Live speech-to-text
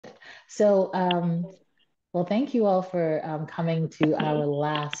So, thank you all for coming to our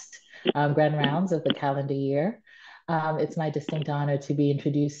last grand rounds of the calendar year. It's my distinct honor to be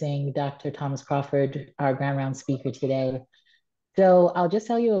introducing Dr. Thomas Crawford, our grand round speaker today. So I'll just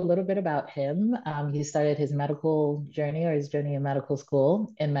tell you a little bit about him. He started his medical journey or his journey in medical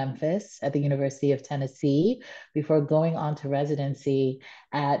school in Memphis at the University of Tennessee before going on to residency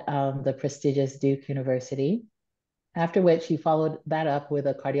at the prestigious Duke University. After which he followed that up with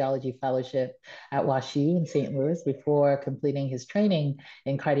a cardiology fellowship at WashU in St. Louis before completing his training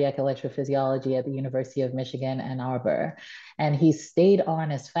in cardiac electrophysiology at the University of Michigan, Ann Arbor. And he's stayed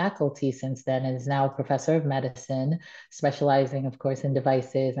on as faculty since then and is now a professor of medicine, specializing, of course, in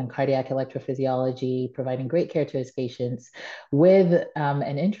devices and cardiac electrophysiology, providing great care to his patients with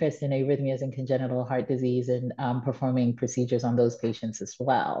an interest in arrhythmias and congenital heart disease and performing procedures on those patients as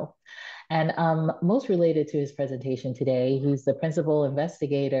well. And most related to his presentation today, he's the principal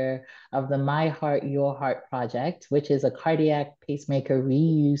investigator of the My Heart, Your Heart project, which is a cardiac pacemaker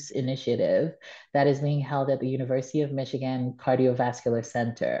reuse initiative that is being held at the University of Michigan Cardiovascular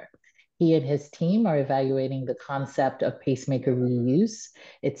Center. He and his team are evaluating the concept of pacemaker reuse,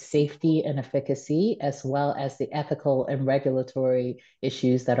 its safety and efficacy, as well as the ethical and regulatory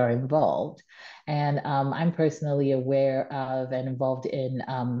issues that are involved. And I'm personally aware of and involved in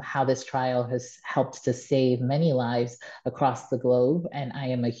how this trial has helped to save many lives across the globe, and I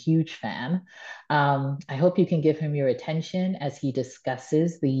am a huge fan. I hope you can give him your attention as he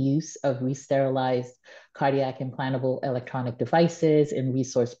discusses the use of resterilized cardiac implantable electronic devices in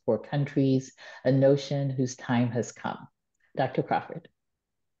resource poor countries, a notion whose time has come. Dr. Crawford.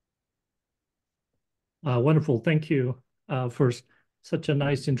 Wonderful. Thank you for such a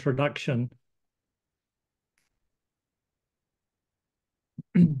nice introduction.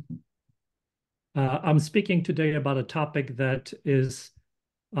 I'm speaking today about a topic that is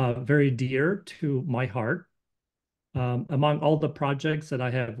very dear to my heart. Among all the projects that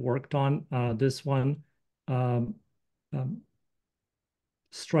I have worked on, this one um,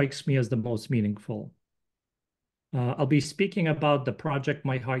 strikes me as the most meaningful. I'll be speaking about the project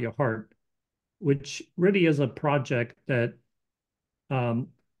My Heart, Your Heart, which really is a project that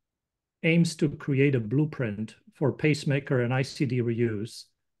aims to create a blueprint for pacemaker and ICD reuse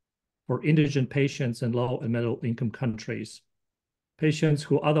for indigent patients in low and middle income countries, patients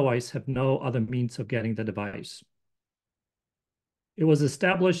who otherwise have no other means of getting the device. It was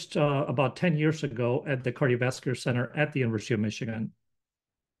established about 10 years ago at the Cardiovascular Center at the University of Michigan.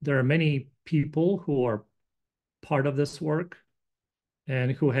 There are many people who are part of this work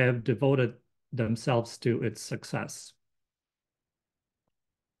and who have devoted themselves to its success.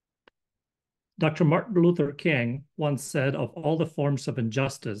 Dr. Martin Luther King once said, of all the forms of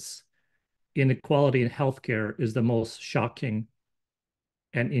injustice, inequality in healthcare is the most shocking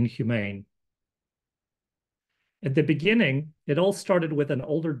and inhumane. At the beginning, it all started with an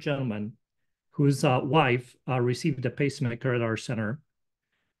older gentleman whose wife received a pacemaker at our center.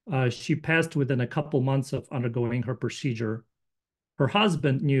 She passed within a couple months of undergoing her procedure. Her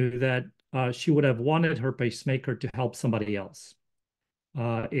husband knew that she would have wanted her pacemaker to help somebody else.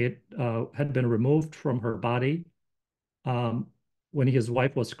 It had been removed from her body when his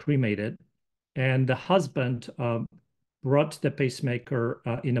wife was cremated, and the husband brought the pacemaker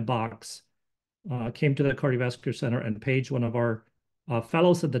in a box, came to the Cardiovascular Center and paged one of our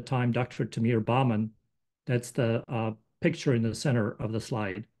fellows at the time, Dr. Tamir Bauman. That's the picture in the center of the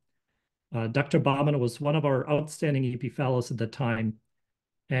slide. Dr. Bauman was one of our outstanding EP fellows at the time,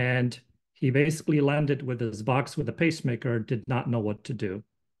 and he basically landed with his box with a pacemaker, did not know what to do.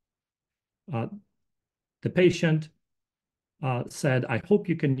 The patient said, I hope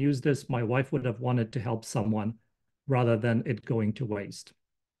you can use this. My wife would have wanted to help someone rather than it going to waste.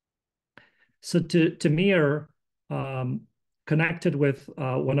 So Tamir connected with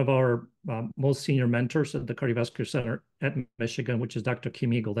one of our most senior mentors at the Cardiovascular Center at Michigan, which is Dr.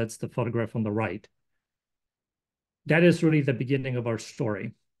 Kim Eagle. That's the photograph on the right. That is really the beginning of our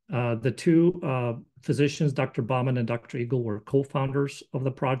story. The two physicians, Dr. Bauman and Dr. Eagle, were co-founders of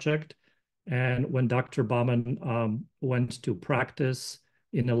the project. And when Dr. Bauman went to practice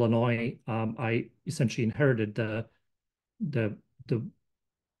in Illinois, I essentially inherited the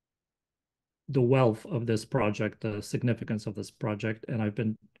wealth of this project, the significance of this project, and I've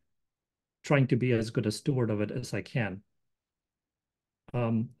been trying to be as good a steward of it as I can.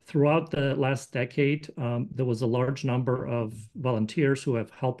 Throughout the last decade, there was a large number of volunteers who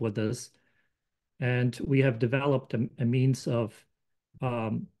have helped with this, and we have developed a means of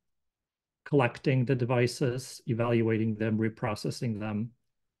collecting the devices, evaluating them, reprocessing them,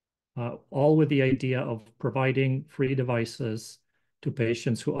 all with the idea of providing free devices to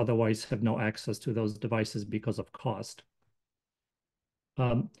patients who otherwise have no access to those devices because of cost.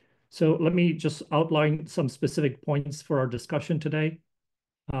 So let me just outline some specific points for our discussion today.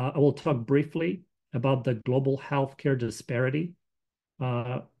 I will talk briefly about the global healthcare disparity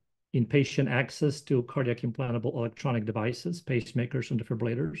in patient access to cardiac implantable electronic devices, pacemakers, and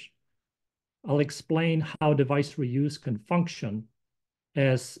defibrillators. I'll explain how device reuse can function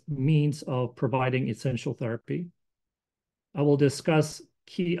as means of providing essential therapy. I will discuss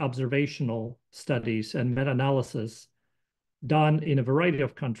key observational studies and meta-analysis done in a variety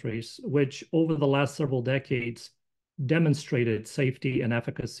of countries, which over the last several decades demonstrated safety and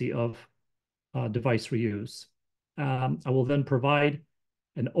efficacy of device reuse. I will then provide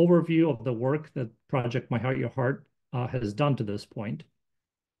an overview of the work that Project My Heart, Your Heart has done to this point.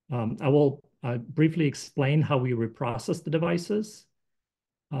 I will briefly explain how we reprocess the devices.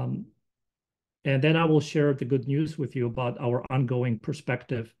 And then I will share the good news with you about our ongoing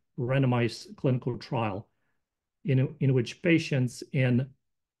prospective randomized clinical trial in which patients in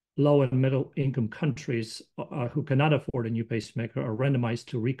low and middle income countries who cannot afford a new pacemaker are randomized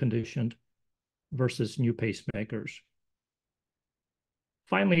to reconditioned versus new pacemakers.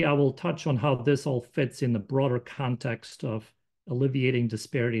 Finally, I will touch on how this all fits in the broader context of alleviating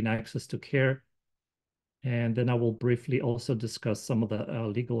disparity in access to care. And then I will briefly also discuss some of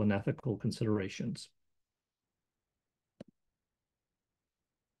the legal and ethical considerations.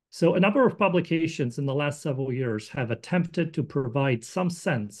 So a number of publications in the last several years have attempted to provide some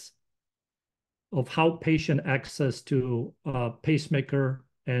sense of how patient access to pacemaker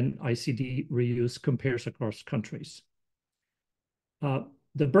and ICD reuse compares across countries.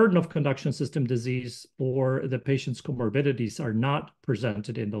 The burden of conduction system disease or the patient's comorbidities are not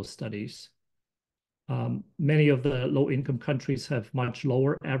presented in those studies. Many of the low-income countries have much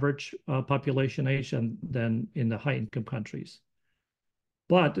lower average population age than in the high-income countries.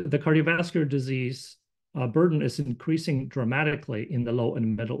 But the cardiovascular disease burden is increasing dramatically in the low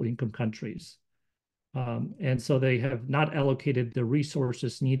and middle-income countries. And so they have not allocated the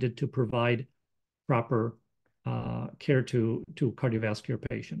resources needed to provide proper care to cardiovascular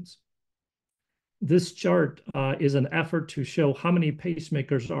patients. This chart is an effort to show how many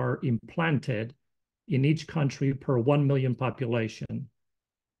pacemakers are implanted in each country per 1 million population.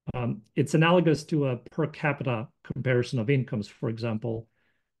 It's analogous to a per capita comparison of incomes, for example,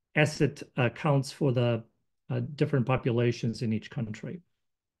 as it accounts for the different populations in each country.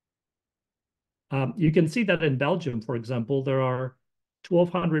 You can see that in Belgium, for example, there are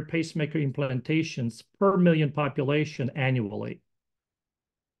 1,200 pacemaker implantations per million population annually.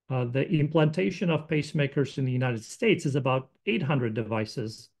 The implantation of pacemakers in the United States is about 800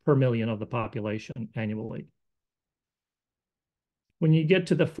 devices per million of the population annually. When you get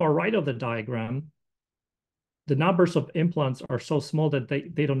to the far right of the diagram, the numbers of implants are so small that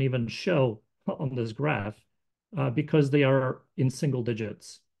they don't even show on this graph because they are in single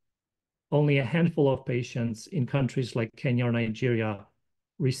digits. Only a handful of patients in countries like Kenya or Nigeria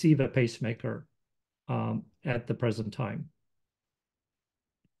receive a pacemaker at the present time.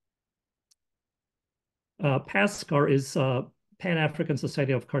 PASCAR is Pan-African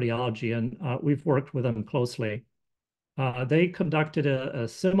Society of Cardiology, and we've worked with them closely. They conducted a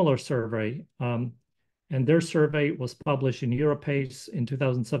similar survey, and their survey was published in Europace in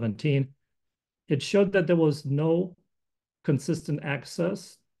 2017. It showed that there was no consistent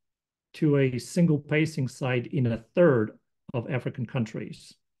access to a single pacing site in a third of African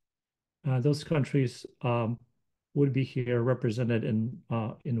countries. Those countries would be here represented in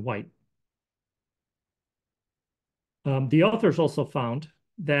white. The authors also found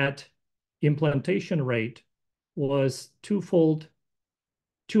that implantation rate was 200-fold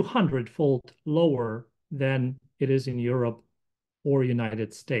lower than it is in Europe or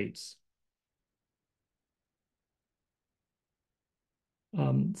United States.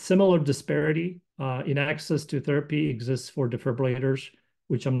 Similar disparity in access to therapy exists for defibrillators,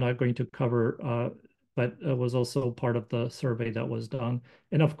 which I'm not going to cover, but it was also part of the survey that was done.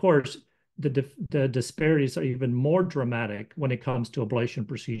 And of course, the disparities are even more dramatic when it comes to ablation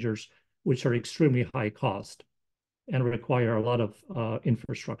procedures, which are extremely high cost and require a lot of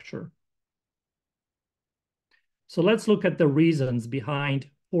infrastructure. So let's look at the reasons behind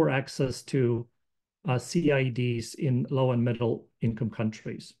poor access to CIEDs in low and middle income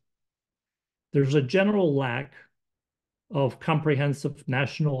countries. There's a general lack of comprehensive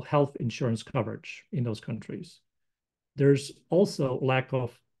national health insurance coverage in those countries. There's also lack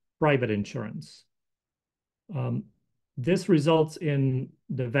of private insurance. This results in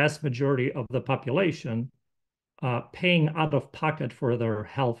the vast majority of the population paying out of pocket for their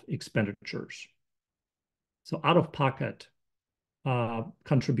health expenditures. So out of pocket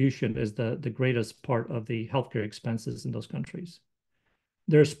contribution is the greatest part of the healthcare expenses in those countries.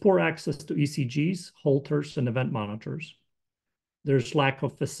 There's poor access to ECGs, Holters, and event monitors. There's lack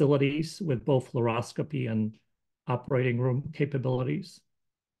of facilities with both fluoroscopy and operating room capabilities.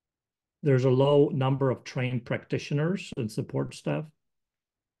 There's a low number of trained practitioners and support staff,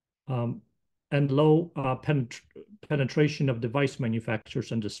 and low penetration of device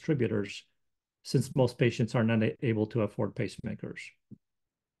manufacturers and distributors, since most patients are not able to afford pacemakers.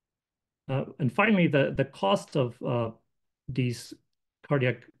 And finally, the cost of these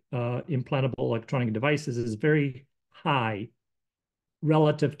cardiac implantable electronic devices is very high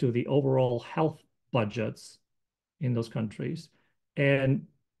relative to the overall health budgets in those countries and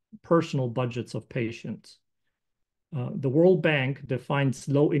personal budgets of patients. The World Bank defines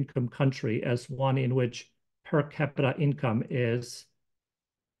low-income country as one in which per capita income is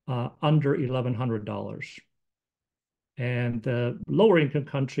under $1,100. And the lower income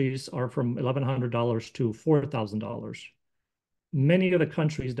countries are from $1,100 to $4,000. Many of the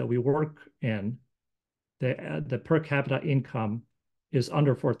countries that we work in, the per capita income is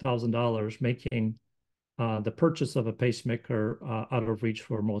under $4,000, making the purchase of a pacemaker out of reach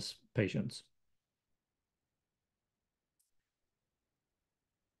for most patients.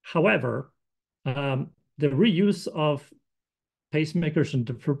 However, the reuse of pacemakers and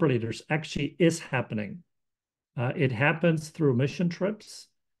defibrillators actually is happening. It happens through mission trips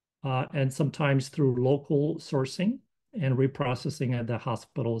and sometimes through local sourcing and reprocessing at the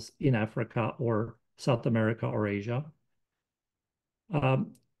hospitals in Africa or South America or Asia.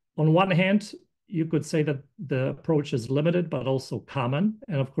 On one hand, you could say that the approach is limited, but also common.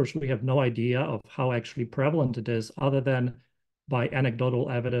 And of course, we have no idea of how actually prevalent it is, other than by anecdotal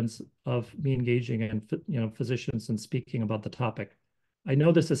evidence of me engaging in physicians and speaking about the topic. I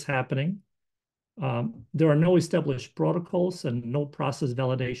know this is happening. There are no established protocols and no process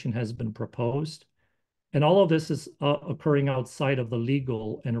validation has been proposed. And all of this is occurring outside of the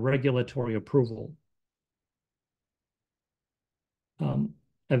legal and regulatory approval.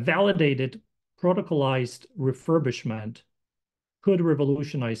 A validated, protocolized refurbishment could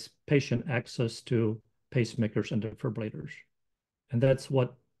revolutionize patient access to pacemakers and defibrillators. And that's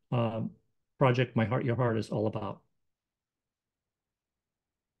what Project My Heart, Your Heart is all about.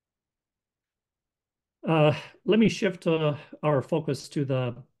 Let me shift our focus to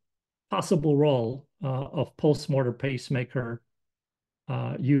the possible role of post-mortem pacemaker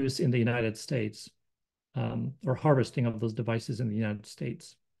use in the United States, or harvesting of those devices in the United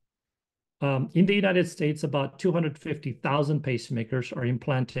States. In the United States, about 250,000 pacemakers are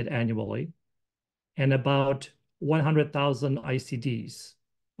implanted annually, and about 100,000 ICDs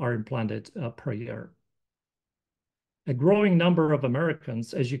are implanted per year. A growing number of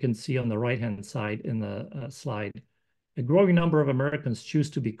Americans, as you can see on the right-hand side in the slide, a growing number of Americans choose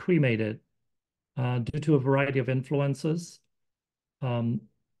to be cremated due to a variety of influences,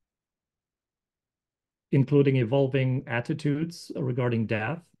 including evolving attitudes regarding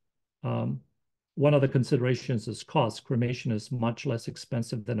death. One of the considerations is cost. Cremation is much less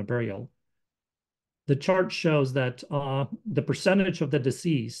expensive than a burial. The chart shows that the percentage of the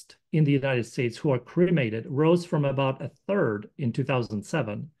deceased in the United States who are cremated rose from about 1/3 in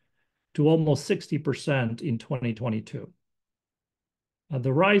 2007 to almost 60% in 2022.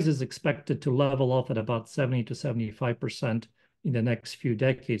 The rise is expected to level off at about 70 to 75% in the next few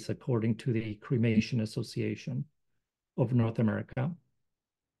decades, according to the Cremation Association of North America.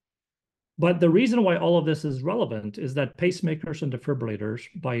 But the reason why all of this is relevant is that pacemakers and defibrillators,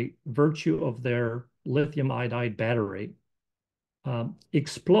 by virtue of their lithium iodide battery,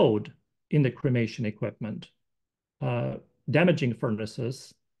 explode in the cremation equipment, damaging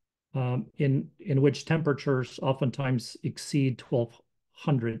furnaces in which temperatures oftentimes exceed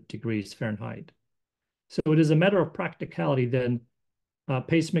 1200 degrees Fahrenheit. So it is a matter of practicality then.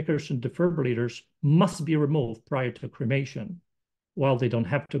 Pacemakers and defibrillators must be removed prior to cremation, while they don't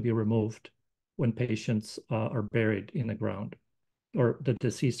have to be removed when patients are buried in the ground, or the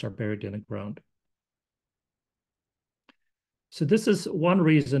deceased are buried in the ground. So this is one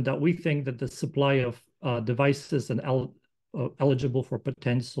reason that we think that the supply of devices and eligible for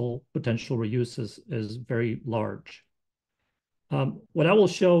potential reuse is very large. What I will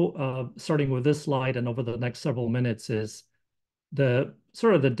show, starting with this slide and over the next several minutes, is the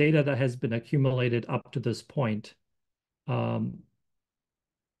sort of the data that has been accumulated up to this point on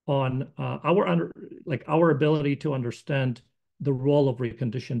our ability to understand the role of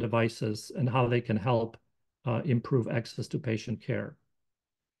reconditioned devices and how they can help improve access to patient care.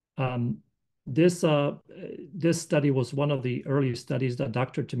 This study was one of the early studies that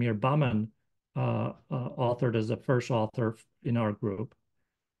Dr. Tamir Bahman authored as the first author in our group.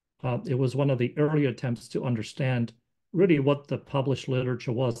 It was one of the early attempts to understand really what the published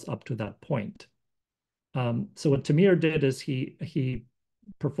literature was up to that point. So what Tamir did is he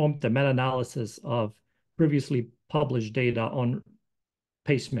performed the meta-analysis of previously published data on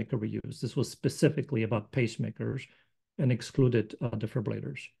pacemaker reuse. This was specifically about pacemakers and excluded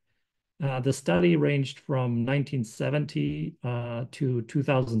defibrillators. The study ranged from 1970 to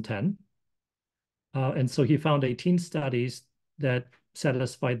 2010. And so he found 18 studies that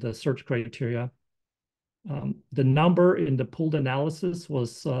satisfied the search criteria. The number in the pooled analysis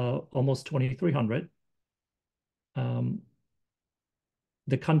was almost 2,300.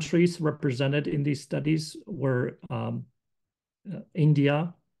 The countries represented in these studies were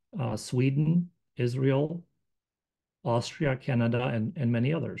India, Sweden, Israel, Austria, Canada, and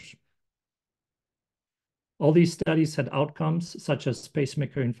many others. All these studies had outcomes such as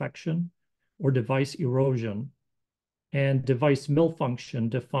pacemaker infection or device erosion and device malfunction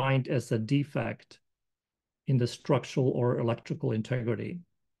defined as a defect in the structural or electrical integrity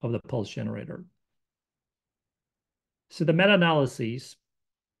of the pulse generator. So the meta-analyses,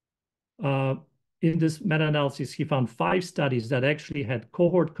 in this meta-analysis, he found 5 studies that actually had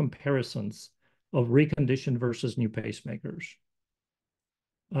cohort comparisons of reconditioned versus new pacemakers.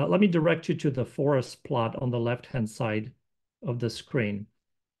 Let me direct you to the forest plot on the left-hand side of the screen.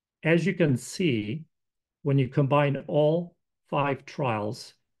 As you can see, when you combine all 5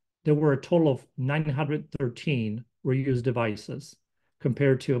 trials, there were a total of 913 reused devices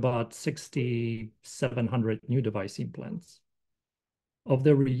compared to about 6,700 new device implants. Of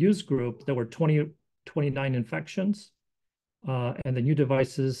the reuse group, there were 29 infections, and the new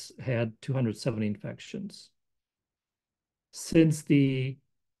devices had 270 infections. Since the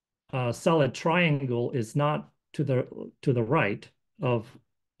solid triangle is not to the right of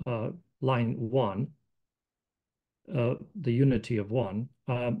line 1, the unity of 1,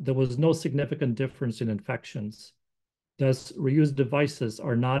 there was no significant difference in infections. Thus, reused devices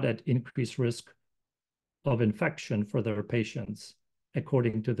are not at increased risk of infection for their patients,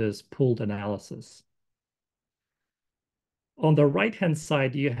 according to this pooled analysis. On the right-hand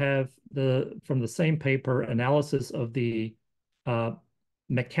side, you have from the same paper analysis of the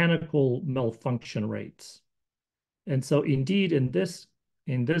mechanical malfunction rates. And so indeed, in this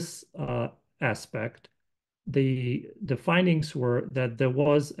aspect, the findings were that there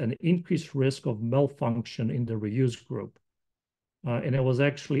was an increased risk of malfunction in the reuse group. And it was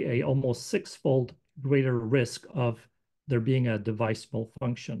actually a almost 6-fold greater risk of there being a device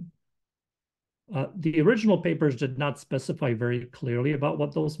malfunction. The original papers did not specify very clearly about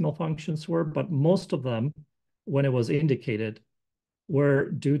what those malfunctions were, but most of them, when it was indicated, were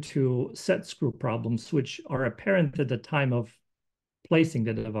due to set screw problems, which are apparent at the time of placing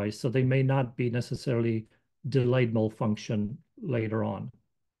the device, so they may not be necessarily delayed malfunction later on.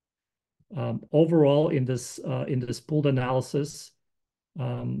 Overall, in this pooled analysis,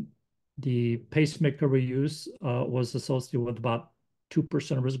 the pacemaker reuse was associated with about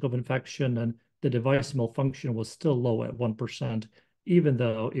 2% risk of infection, and the device malfunction was still low at 1%, even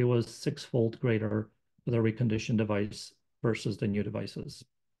though it was 6-fold greater for the reconditioned device versus the new devices.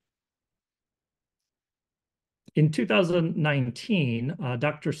 In 2019,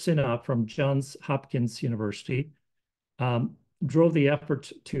 Dr. Sinha from Johns Hopkins University drove the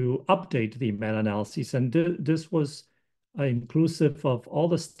effort to update the meta-analyses, and this was inclusive of all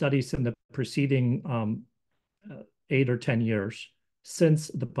the studies in the preceding 8 or 10 years since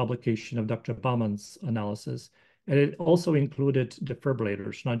the publication of Dr. Bauman's analysis. And it also included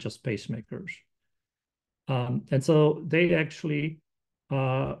defibrillators, not just pacemakers. And so they actually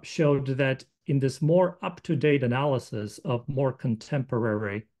showed that in this more up-to-date analysis of more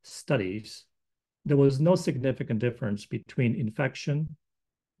contemporary studies, there was no significant difference between infection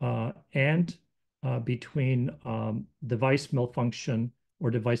and between device malfunction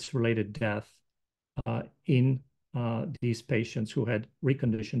or device-related death in these patients who had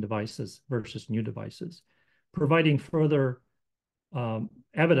reconditioned devices versus new devices, providing further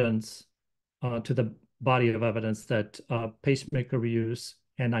evidence to the body of evidence that pacemaker reuse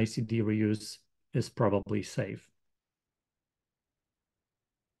and ICD reuse is probably safe.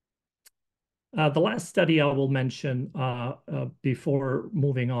 The last study I will mention before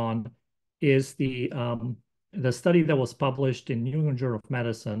moving on is the study that was published in New England Journal of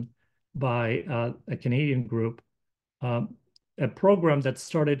Medicine by a Canadian group. A program that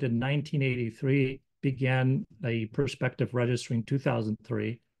started in 1983 began a prospective registry in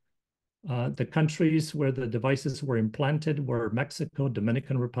 2003. The countries where the devices were implanted were Mexico,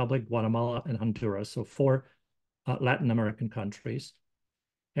 Dominican Republic, Guatemala, and Honduras, so 4 Latin American countries.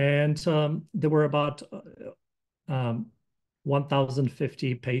 And there were about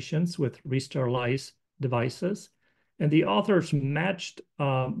 1,050 patients with resterilized devices. And the authors matched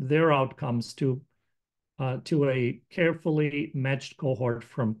their outcomes to a carefully matched cohort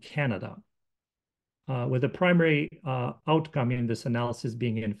from Canada, with the primary outcome in this analysis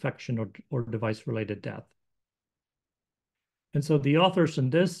being infection or device-related death. And so the authors in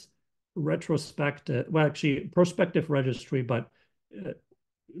this retrospective, well, actually prospective registry, but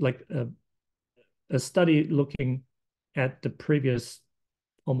like a study looking at the previous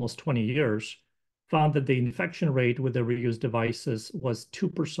almost 20 years, found that the infection rate with the reused devices was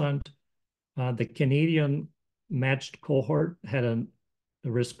 2%. The Canadian matched cohort had a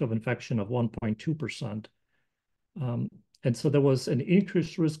risk of infection of 1.2%. And so there was an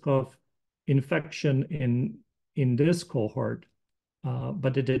increased risk of infection in this cohort,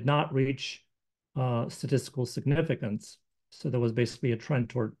 but it did not reach statistical significance. So there was basically a trend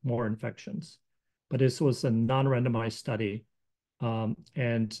toward more infections. But this was a non-randomized study,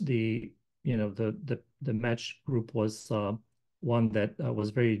 and the matched group was one that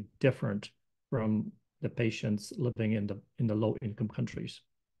was very different from the patients living in the low-income countries.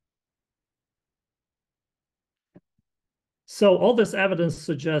 So all this evidence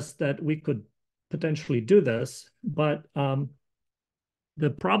suggests that we could potentially do this, but the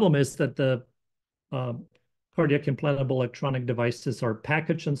problem is that the cardiac implantable electronic devices are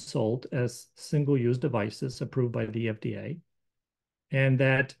packaged and sold as single-use devices approved by the FDA, and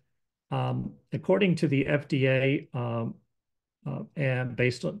that according to the FDA and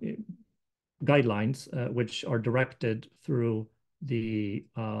based on guidelines, which are directed through the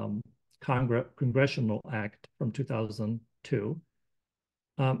Congressional Act from 2002,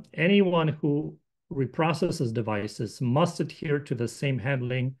 anyone who reprocesses devices must adhere to the same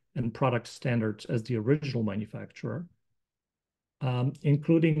handling and product standards as the original manufacturer,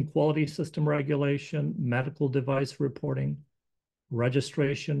 including quality system regulation, medical device reporting,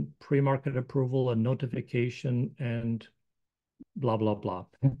 registration, pre-market approval, and notification, and blah, blah, blah.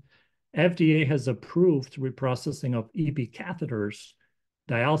 FDA has approved reprocessing of EP catheters,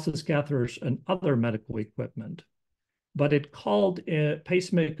 dialysis catheters, and other medical equipment. But it called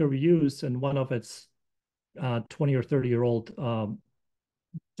pacemaker reuse in one of its 20 or 30-year-old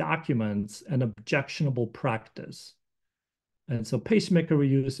documents an objectionable practice. And so pacemaker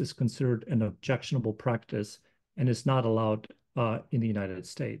reuse is considered an objectionable practice and is not allowed in the United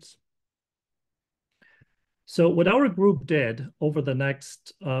States. So what our group did over the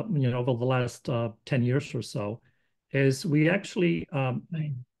next, over the last 10 years or so, is we actually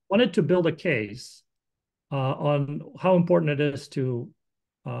wanted to build a case on how important it is to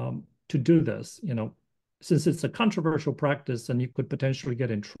do this. Since it's a controversial practice and you could potentially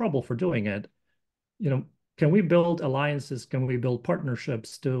get in trouble for doing it, can we build alliances? Can we build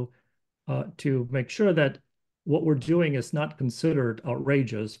partnerships to make sure that what we're doing is not considered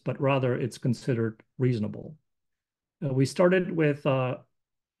outrageous, but rather it's considered reasonable? We started with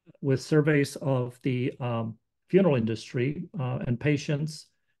surveys of the funeral industry and patients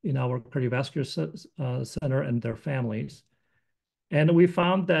in our cardiovascular center and their families. And we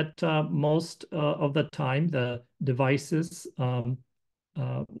found that most of the time, the devices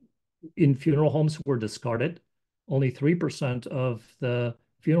in funeral homes were discarded. Only 3% of the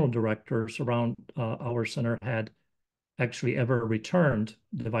funeral directors around our center had actually ever returned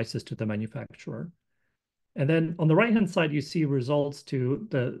devices to the manufacturer. And then on the right-hand side, you see results to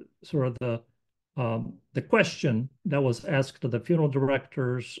the question that was asked to the funeral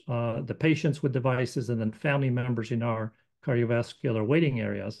directors, the patients with devices, and then family members in our cardiovascular waiting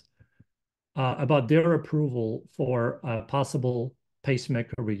areas about their approval for possible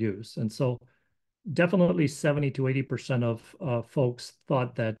pacemaker reuse. And so definitely 70 to 80% of folks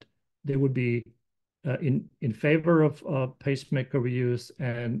thought that they would be in favor of pacemaker reuse,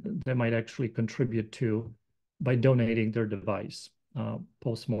 and they might actually contribute to by donating their device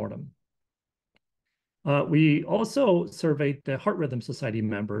post-mortem. We also surveyed the Heart Rhythm Society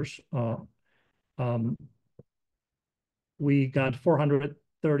members. We got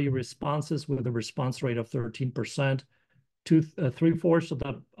 430 responses with a response rate of 13%. Three-fourths of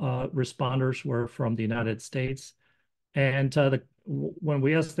the responders were from the United States. And when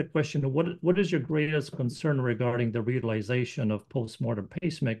we asked the question, what is your greatest concern regarding the realization of post-mortem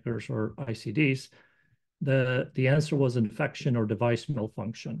pacemakers or ICDs? The answer was infection or device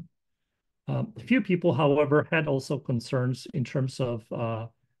malfunction. A few people, however, had also concerns in terms of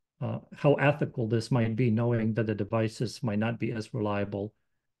how ethical this might be, knowing that the devices might not be as reliable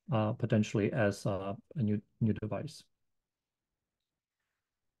potentially as a new device.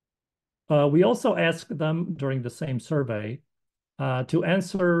 We also asked them during the same survey to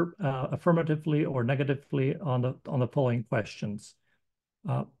answer affirmatively or negatively on the following questions.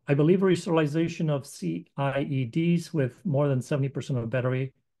 I believe resterilization of CIEDs with more than 70% of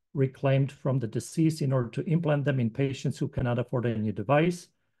battery reclaimed from the deceased in order to implant them in patients who cannot afford a new device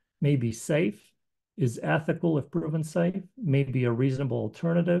may be safe, is ethical if proven safe, may be a reasonable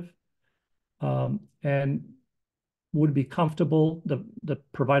alternative, and would be comfortable, the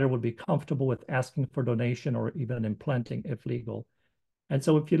provider would be comfortable with asking for donation or even implanting if legal. And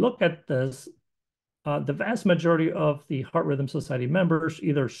so if you look at this, the vast majority of the Heart Rhythm Society members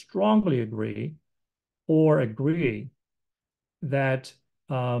either strongly agree or agree that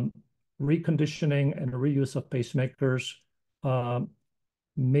reconditioning and reuse of pacemakers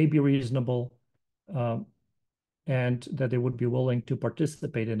may be reasonable, and that they would be willing to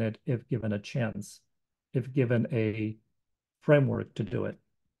participate in it if given a chance, if given a framework to do it.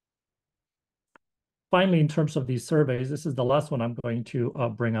 Finally, in terms of these surveys, this is the last one I'm going to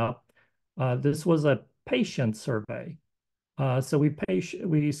bring up. This was a patient survey. So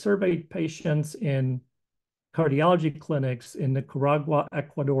we surveyed patients in cardiology clinics in Nicaragua,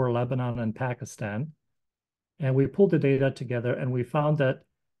 Ecuador, Lebanon, and Pakistan. And we pulled the data together and we found that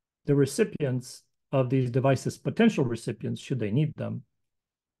the recipients of these devices, potential recipients, should they need them,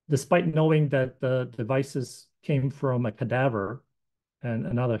 despite knowing that the devices came from a cadaver and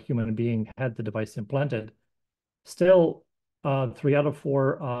another human being had the device implanted, still 3 out of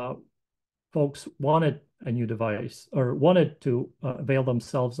 4 folks wanted a new device or wanted to avail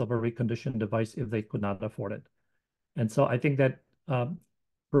themselves of a reconditioned device if they could not afford it. And so I think that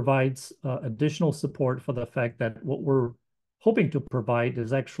provides additional support for the fact that what we're hoping to provide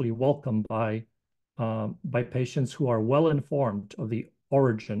is actually welcomed by patients who are well informed of the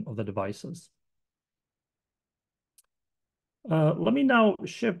origin of the devices. Let me now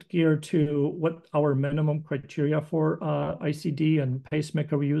shift gear to what our minimum criteria for ICD and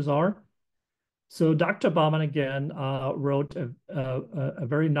pacemaker reuse are. So Dr. Bauman, again, wrote a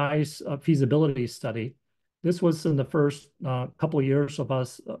very nice feasibility study. This was in the first couple of years of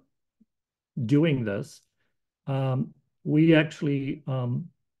us doing this. We actually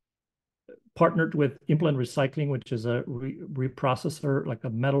partnered with Implant Recycling, which is a reprocessor, like a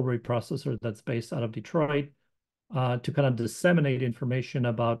metal reprocessor that's based out of Detroit, to kind of disseminate information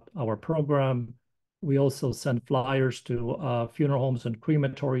about our program. We also sent flyers to funeral homes and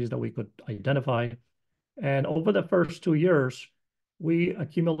crematories that we could identify. And over the first 2 years, we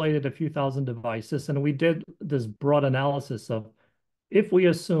accumulated a few thousand devices, and we did this broad analysis of if we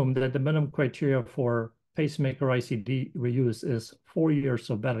assume that the minimum criteria for pacemaker ICD reuse is 4 years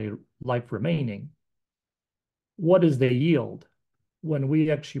of battery life remaining, what is the yield when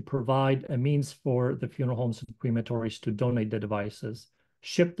we actually provide a means for the funeral homes and crematories to donate the devices,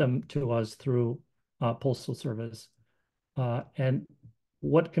 ship them to us through postal service, and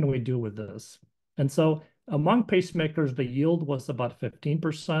what can we do with this? And so among pacemakers, the yield was about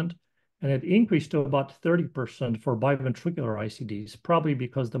 15%, and it increased to about 30% for biventricular ICDs, probably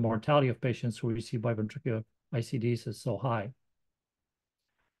because the mortality of patients who receive biventricular ICDs is so high.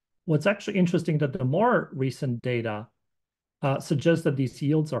 What's actually interesting that the more recent data suggests that these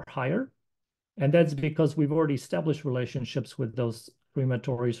yields are higher, and that's because we've already established relationships with those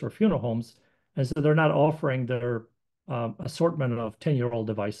crematories or funeral homes, and so they're not offering their assortment of 10-year-old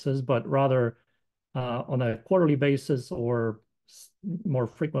devices, but rather on a quarterly basis or more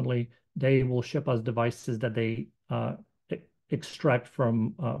frequently, they will ship us devices that they extract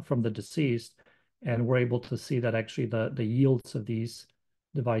from the deceased, and we're able to see that actually the yields of these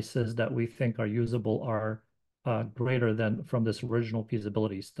devices that we think are usable are greater than from this original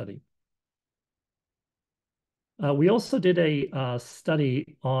feasibility study. We also did a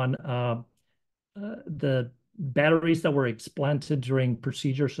study on the batteries that were explanted during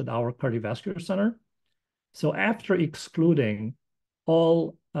procedures at our cardiovascular center. So after excluding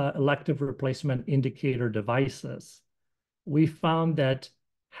all elective replacement indicator devices, we found that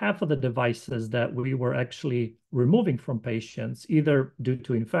half of the devices that we were actually removing from patients, either due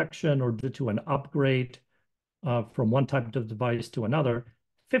to infection or due to an upgrade from one type of device to another,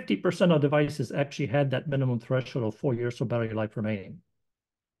 50% of devices actually had that minimum threshold of 4 years of battery life remaining,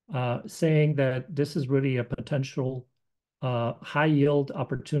 saying that this is really a potential high yield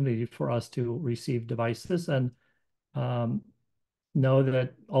opportunity for us to receive devices and know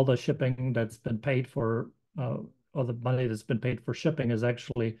that all the shipping that's been paid for, all the money that's been paid for shipping is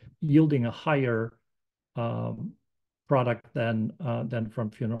actually yielding a higher product than from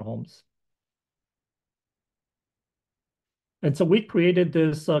funeral homes. And so we created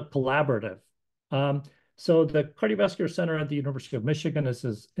this collaborative. So the Cardiovascular Center at the University of Michigan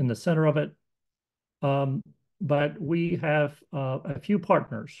is in the center of it. but we have a few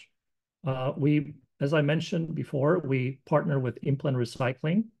partners. As I mentioned before, we partner with Implant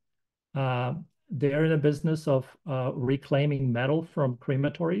Recycling. They're in the business of reclaiming metal from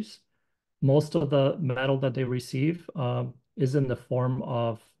crematories. Most of the metal that they receive is in the form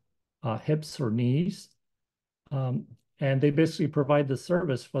of hips or knees. And they basically provide the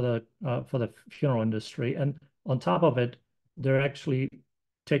service for the funeral industry. And on top of it, they're actually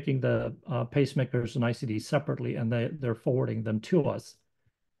taking the pacemakers and ICDs separately, and they're forwarding them to us.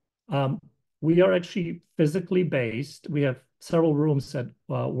 We are actually physically based. We have several rooms at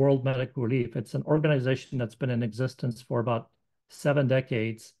World Medical Relief. It's an organization that's been in existence for about 7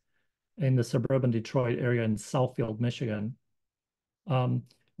 decades in the suburban Detroit area in Southfield, Michigan.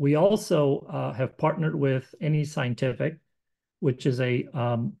 We also have partnered with Any Scientific, which is a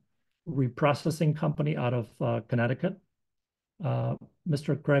reprocessing company out of Connecticut.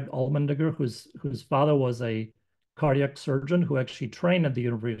 Mr. Craig Allmendinger, whose father was a cardiac surgeon who actually trained at the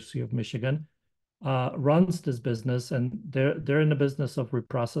University of Michigan, runs this business, and they're in the business of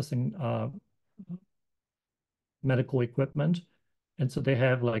reprocessing medical equipment. And so they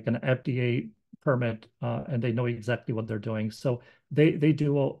have like an FDA permit, and they know exactly what they're doing. So they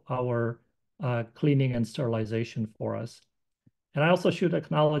do our cleaning and sterilization for us. And I also should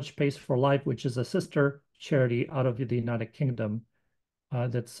acknowledge Pace for Life, which is a sister charity out of the United Kingdom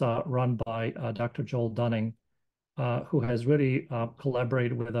that's run by Dr. Joel Dunning, who has really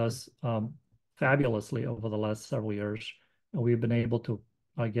collaborated with us fabulously over the last several years. And we've been able to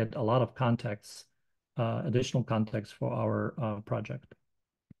get a lot of contacts, additional contacts for our project.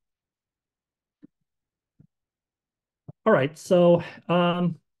 All right, so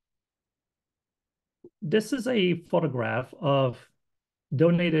this is a photograph of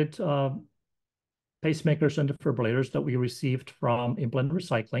donated pacemakers and defibrillators that we received from Implant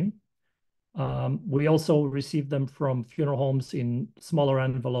Recycling. We also received them from funeral homes in smaller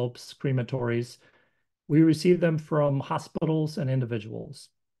envelopes, crematories. We received them from hospitals and individuals.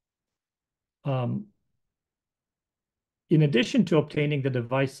 In addition to obtaining the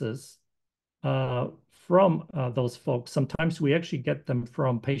devices from those folks, sometimes we actually get them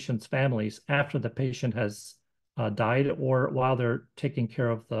from patients' families after the patient has died or while they're taking care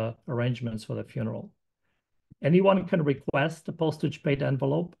of the arrangements for the funeral. Anyone can request a postage paid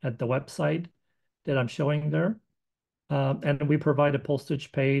envelope at the website that I'm showing there. And we provide a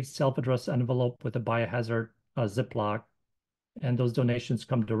postage paid self-addressed envelope with a biohazard Ziploc. And those donations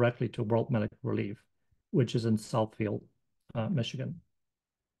come directly to World Medical Relief, which is in Southfield, Michigan.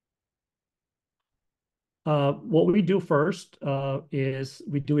 What we do first is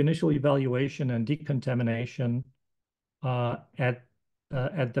we do initial evaluation and decontamination at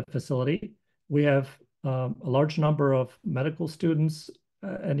the facility. We have a large number of medical students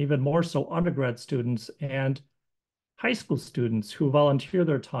and even more so undergrad students and high school students who volunteer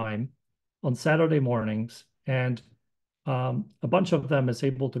their time on Saturday mornings. And a bunch of them is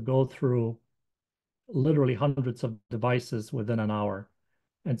able to go through literally hundreds of devices within an hour.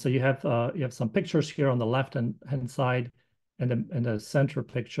 And so you have some pictures here on the left-hand side and the center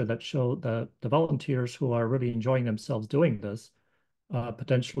picture that show the volunteers who are really enjoying themselves doing this,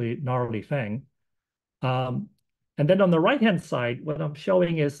 potentially gnarly thing. And then on the right-hand side, what I'm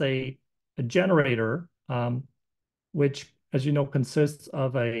showing is a generator, which, as you know, consists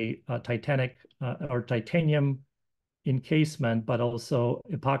of a titanic or titanium encasement, but also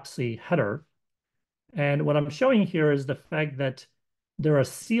epoxy header. And what I'm showing here is the fact that there are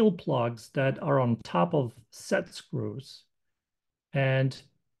seal plugs that are on top of set screws. And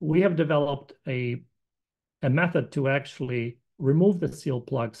we have developed a method to actually remove the seal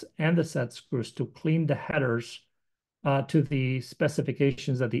plugs and the set screws to clean the headers to the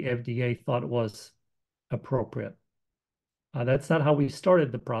specifications that the FDA thought was appropriate. That's not how we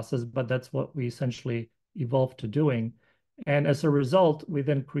started the process, but that's what we essentially evolved to doing. And as a result, we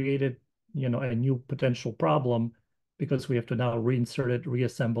then created, a new potential problem because we have to now reinsert it,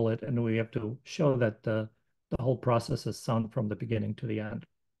 reassemble it, and we have to show that the whole process is sound from the beginning to the end.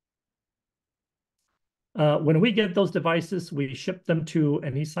 When we get those devices, we ship them to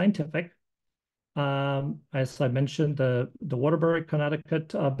Any Scientific. As I mentioned, the Waterbury,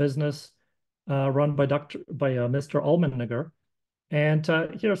 Connecticut business run by Mr. Allmendinger. And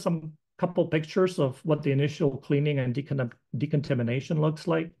here are some couple pictures of what the initial cleaning and decontamination looks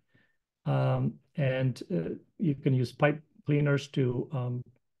like. And you can use pipe cleaners to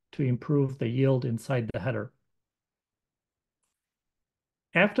improve the yield inside the header.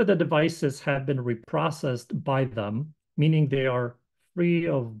 After the devices have been reprocessed by them, meaning they are free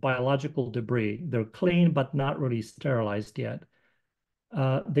of biological debris, they're clean but not really sterilized yet.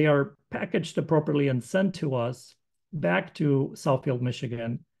 They are packaged appropriately and sent to us back to Southfield,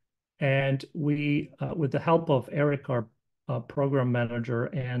 Michigan. And we, with the help of Eric, our program manager,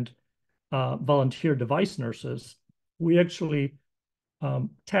 and volunteer device nurses, we actually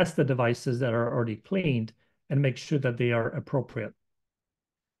test the devices that are already cleaned and make sure that they are appropriate.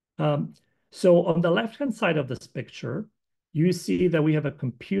 So on the left-hand side of this picture, you see that we have a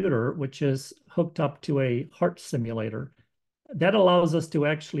computer which is hooked up to a heart simulator. That allows us to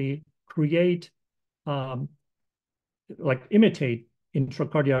actually create, like imitate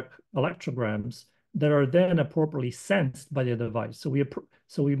intracardiac electrograms that are then appropriately sensed by the device.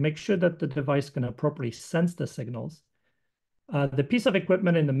 So we make sure that the device can appropriately sense the signals. The piece of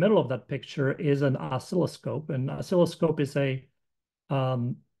equipment in the middle of that picture is an oscilloscope. An oscilloscope is a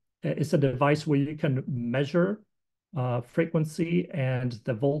device where you can measure frequency and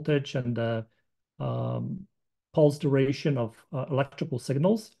the voltage and the pulse duration of electrical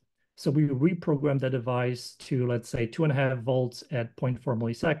signals. So we reprogram the device to, let's say, 2.5 volts at 0.4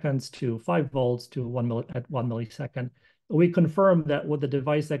 milliseconds to 5 volts to 1 millisecond. We confirm that what the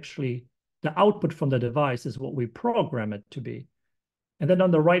device actually, the output from the device is what we program it to be. And then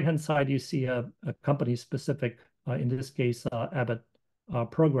on the right-hand side, you see a company-specific, in this case, Abbott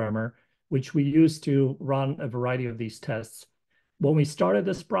programmer, which we use to run a variety of these tests. When we started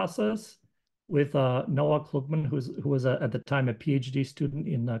this process with Noah Klugman, who was at the time a PhD student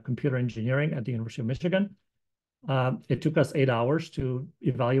in computer engineering at the University of Michigan, it took us 8 hours to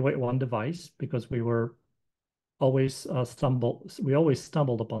evaluate one device because we were always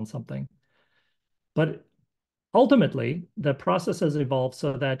stumbled upon something. But ultimately, the process has evolved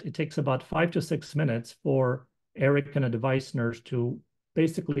so that it takes about 5 to 6 minutes for Eric and a device nurse to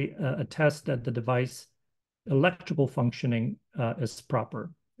basically attest that the device electrical functioning is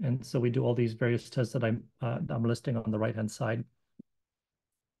proper. And so we do all these various tests that I'm listing on the right-hand side.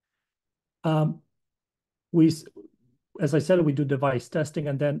 As I said, we do device testing,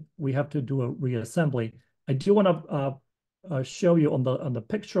 and then we have to do a reassembly. I do want to show you on the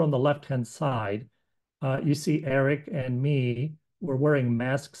picture on the left-hand side. You see Eric and me. We're wearing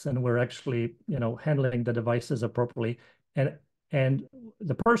masks, and we're actually, handling the devices appropriately. And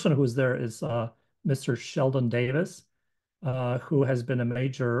the person who's there is Mr. Sheldon Davis, who has been a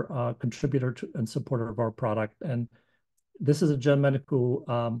major contributor to and supporter of our product. And this is a gentleman who,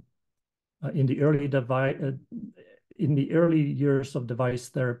 in the early years of device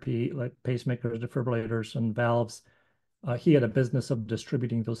therapy, like pacemakers, defibrillators, and valves, he had a business of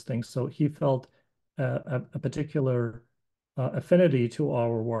distributing those things. So he felt a particular affinity to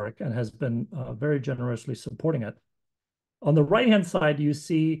our work and has been very generously supporting it. On the right-hand side, you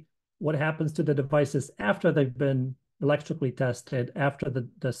see what happens to the devices after they've been electrically tested, after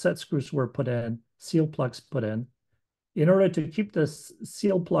the set screws were put in, seal plugs put in. In order to keep the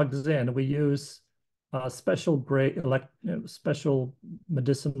seal plugs in, we use special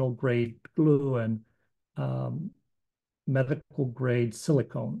medicinal grade glue and medical grade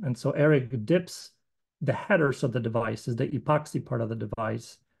silicone. And so Eric dips the headers of the device, is the epoxy part of the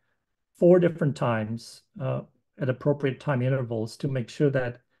device, 4 different times at appropriate time intervals to make sure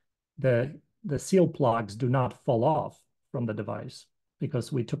that the seal plugs do not fall off from the device,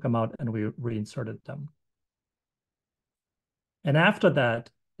 because we took them out and we reinserted them. And after that,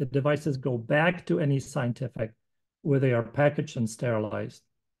 the devices go back to Any Scientific, where they are packaged and sterilized.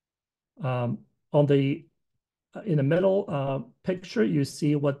 In the middle picture, you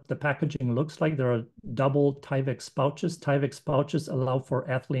see what the packaging looks like. There are double Tyvek pouches. Tyvek pouches allow for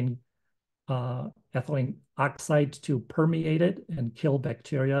ethylene oxide to permeate it and kill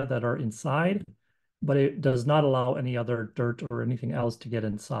bacteria that are inside, but it does not allow any other dirt or anything else to get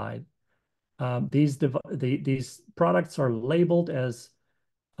inside. These products are labeled as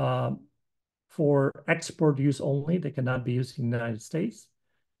for export use only. They cannot be used in the United States.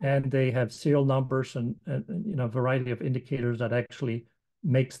 And they have serial numbers and a variety of indicators that actually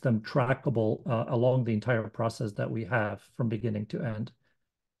makes them trackable along the entire process that we have from beginning to end.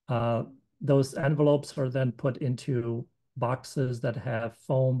 Those envelopes are then put into boxes that have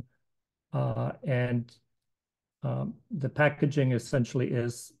foam, and the packaging essentially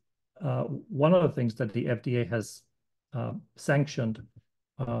is one of the things that the FDA has sanctioned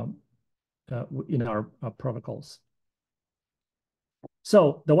in our protocols.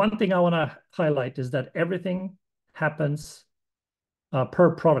 So the one thing I want to highlight is that everything happens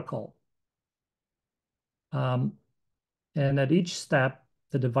per protocol. And at each step,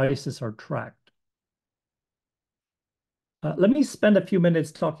 the devices are tracked. Let me spend a few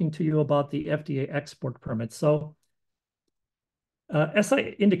minutes talking to you about the FDA export permit. So as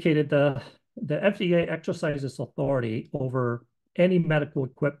I indicated, the FDA exercises authority over any medical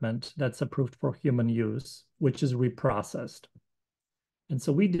equipment that's approved for human use, which is reprocessed. And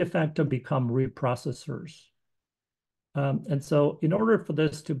so we de facto become reprocessors. And so in order for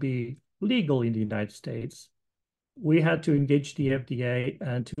this to be legal in the United States, we had to engage the FDA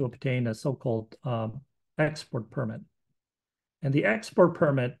and to obtain a so-called export permit. And the export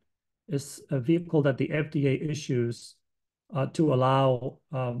permit is a vehicle that the FDA issues to allow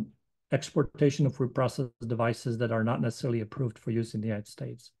exportation of reprocessed devices that are not necessarily approved for use in the United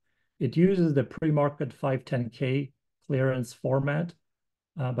States. It uses the pre-market 510K clearance format,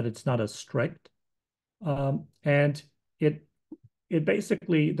 but it's not as strict. And it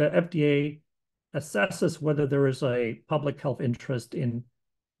basically, the FDA assesses whether there is a public health interest in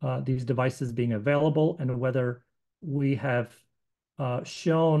these devices being available and whether we have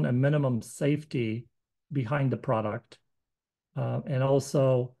shown a minimum safety behind the product. And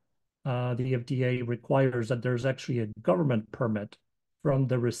also, the FDA requires that there's actually a government permit from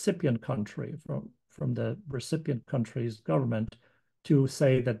the recipient country, from the recipient country's government, to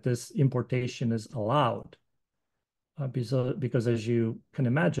say that this importation is allowed. Because as you can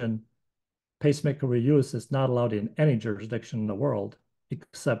imagine, pacemaker reuse is not allowed in any jurisdiction in the world,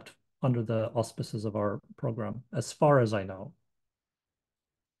 except under the auspices of our program, as far as I know.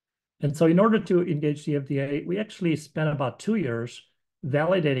 And so in order to engage the FDA, we actually spent about 2 years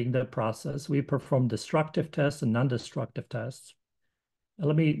validating the process. We performed destructive tests and non-destructive tests. And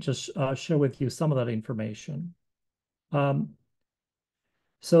let me just share with you some of that information.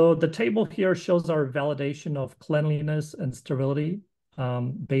 So the table here shows our validation of cleanliness and sterility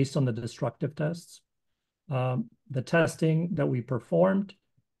based on the destructive tests. The testing that we performed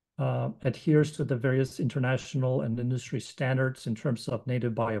adheres to the various international and industry standards in terms of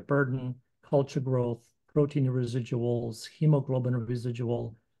native bioburden, culture growth, protein residuals, hemoglobin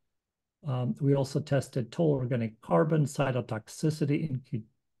residual. We also tested total organic carbon, cytotoxicity,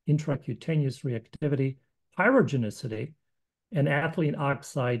 intracutaneous reactivity, pyrogenicity, and ethylene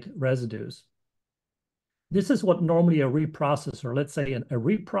oxide residues. This is what normally a reprocessor, let's say a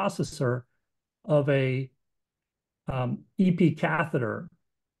reprocessor of a EP catheter,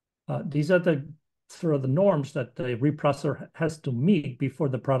 these are the sort of the norms that the reprocessor has to meet before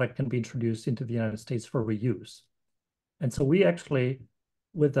the product can be introduced into the United States for reuse. And so we actually,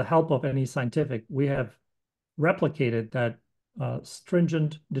 with the help of any scientific, we have replicated that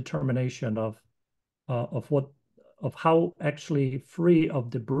stringent determination of how actually free of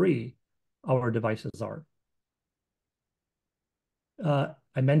debris our devices are.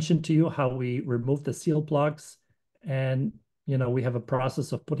 I mentioned to you how we remove the seal plugs, and we have a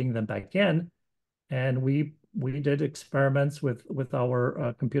process of putting them back in, and we did experiments with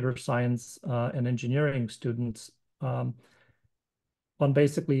our computer science and engineering students on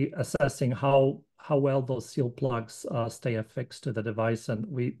basically assessing how well those seal plugs stay affixed to the device, and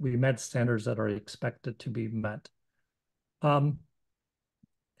we met standards that are expected to be met. An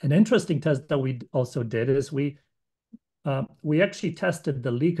interesting test that we also did is we actually tested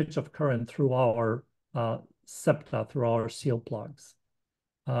the leakage of current through our septa, through our seal plugs.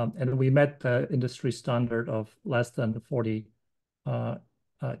 And we met the industry standard of less than 40 kilo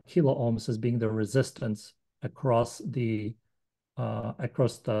ohms as being the resistance across the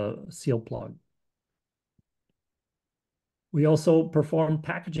seal plug. We also performed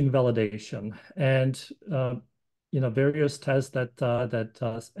packaging validation and various tests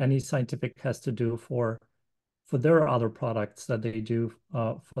that any scientific has to do for their other products that they do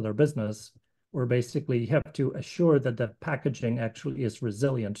for their business, where basically you have to assure that the packaging actually is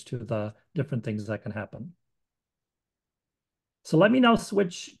resilient to the different things that can happen. So let me now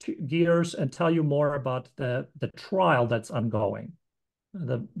switch gears and tell you more about the trial that's ongoing.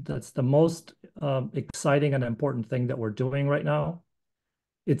 That's the most exciting and important thing that we're doing right now.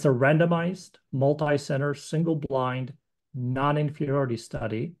 It's a randomized, multi-center, single-blind, non-inferiority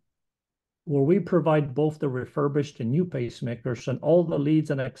study where we provide both the refurbished and new pacemakers and all the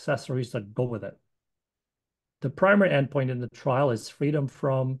leads and accessories that go with it. The primary endpoint in the trial is freedom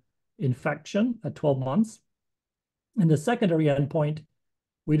from infection at 12 months. And the secondary endpoint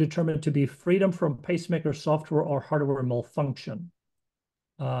we determined to be freedom from pacemaker software or hardware malfunction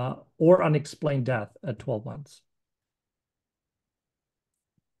or unexplained death at 12 months.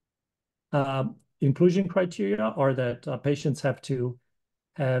 Inclusion criteria are that patients have to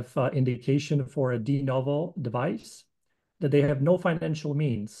have indication for a de novo device, that they have no financial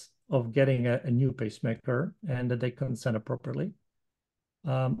means of getting a new pacemaker, and that they consent appropriately.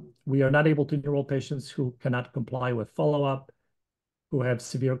 We are not able to enroll patients who cannot comply with follow-up, who have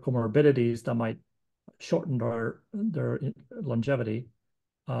severe comorbidities that might shorten their longevity.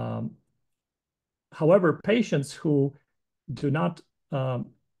 However, patients who do not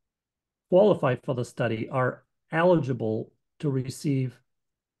qualify for the study are eligible to receive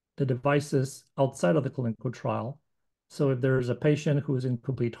the devices outside of the clinical trial. So if there's a patient who is in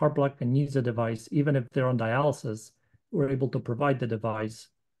complete heart block and needs a device, even if they're on dialysis, we're able to provide the device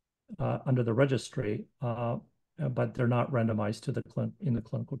under the registry, but they're not randomized to in the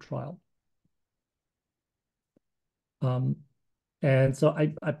clinical trial. And so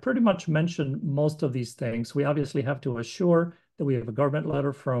I pretty much mentioned most of these things. We obviously have to assure that we have a government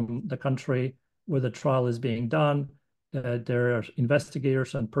letter from the country where the trial is being done, that there are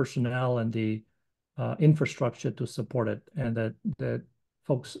investigators and personnel and the infrastructure to support it, and that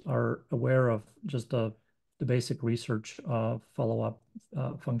folks are aware of just the basic research follow-up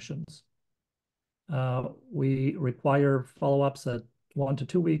functions. We require follow-ups at 1 to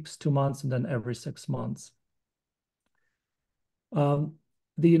 2 weeks, 2 months, and then every 6 months.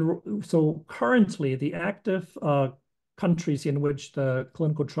 So currently, the active countries in which the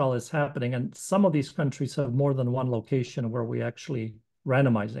clinical trial is happening, and some of these countries have more than one location where we actually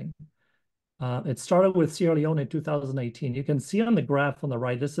randomizing. It started with Sierra Leone in 2018. You can see on the graph on the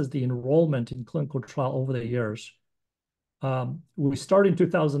right, this is the enrollment in clinical trial over the years. We started in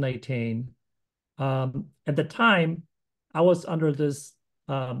 2018. At the time, I was under this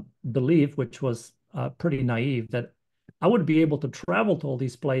belief, which was pretty naive, that I would be able to travel to all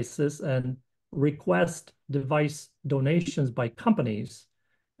these places and request device donations by companies,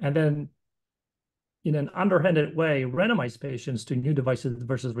 and then in an underhanded way, randomize patients to new devices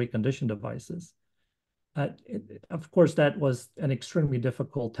versus reconditioned devices. Of course, that was an extremely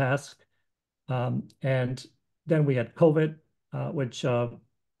difficult task. And then we had COVID, which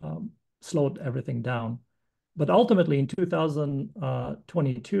slowed everything down. But ultimately, in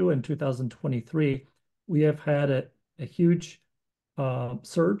 2022 and 2023, we have had a huge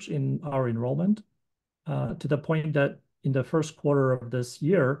surge in our enrollment to the point that in the first quarter of this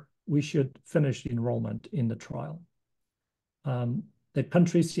year, we should finish the enrollment in the trial. The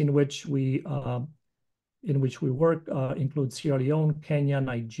countries in which we work include Sierra Leone, Kenya,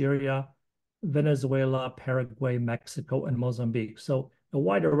 Nigeria, Venezuela, Paraguay, Mexico, and Mozambique. So a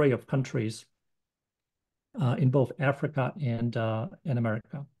wide array of countries in both Africa and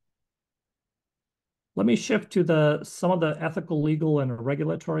America. Let me shift to some of the ethical, legal, and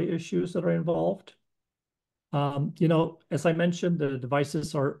regulatory issues that are involved. As I mentioned, the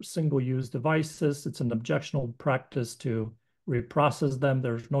devices are single-use devices. It's an objectionable practice to reprocess them.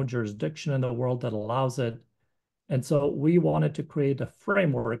 There's no jurisdiction in the world that allows it. And so we wanted to create a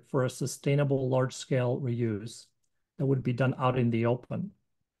framework for a sustainable large-scale reuse that would be done out in the open.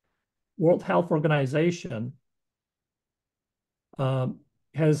 World Health Organization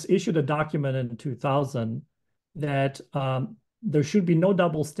has issued a document in 2000 that there should be no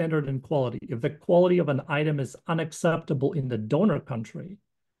double standard in quality. If the quality of an item is unacceptable in the donor country,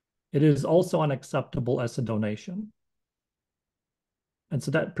 it is also unacceptable as a donation. And so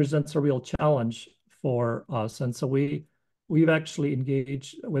that presents a real challenge for us. And so we've actually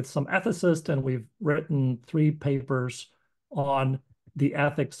engaged with some ethicists, and we've written 3 papers on the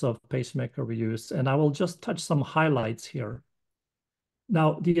ethics of pacemaker reuse. And I will just touch some highlights here.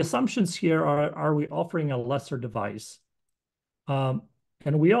 Now, the assumptions here are we offering a lesser device? And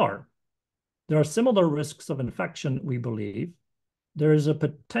we are. There are similar risks of infection, we believe. There is a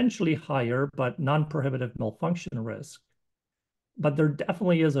potentially higher but non-prohibitive malfunction risk. But there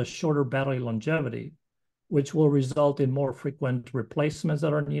definitely is a shorter battery longevity, which will result in more frequent replacements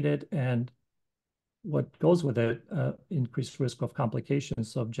that are needed, and what goes with it, increased risk of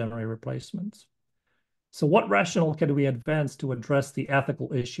complications of general replacements. So what rationale can we advance to address the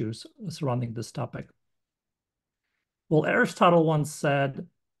ethical issues surrounding this topic? Well, Aristotle once said,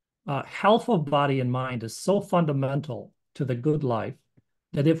 health of body and mind is so fundamental to the good life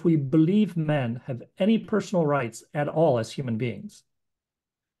that if we believe men have any personal rights at all as human beings,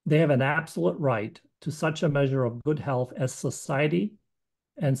 they have an absolute right to such a measure of good health as society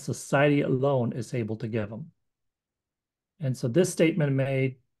and society alone is able to give them. And so this statement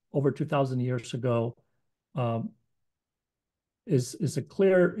made over 2,000 years ago is a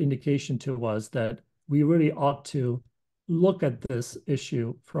clear indication to us that we really ought to look at this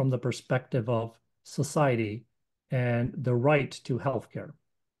issue from the perspective of society and the right to healthcare.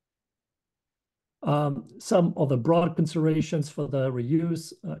 Some of the broad considerations for the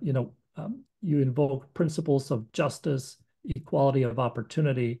reuse, you invoke principles of justice, equality of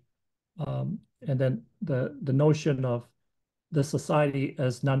opportunity, and then the notion of the society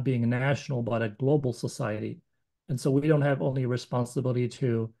as not being national, but a global society. And so we don't have only responsibility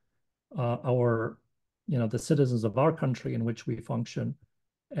to the citizens of our country in which we function,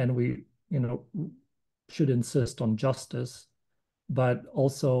 and we, should insist on justice, but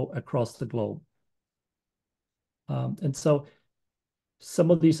also across the globe. And so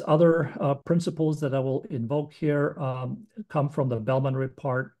some of these other principles that I will invoke here come from the Bellman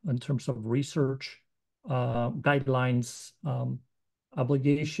Report in terms of research, guidelines,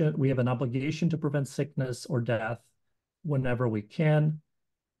 obligation. We have an obligation to prevent sickness or death whenever we can,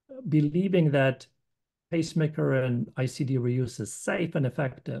 believing that pacemaker and ICD reuse is safe and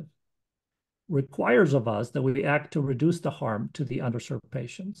effective requires of us that we act to reduce the harm to the underserved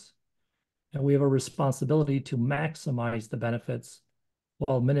patients. And we have a responsibility to maximize the benefits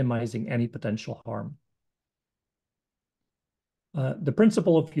while minimizing any potential harm. The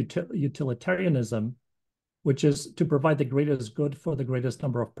principle of utilitarianism, which is to provide the greatest good for the greatest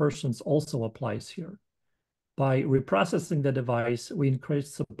number of persons, also applies here. By reprocessing the device, we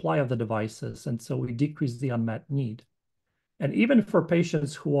increase supply of the devices, and so we decrease the unmet need. And even for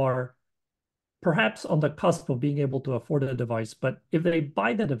patients who are perhaps on the cusp of being able to afford a device, but if they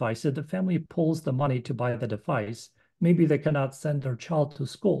buy the device, if the family pulls the money to buy the device, maybe they cannot send their child to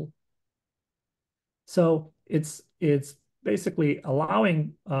school. So it's basically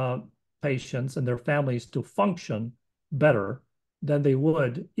allowing patients and their families to function better than they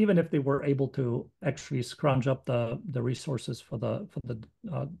would, even if they were able to actually scrounge up the resources for the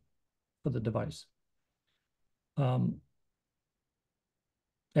device.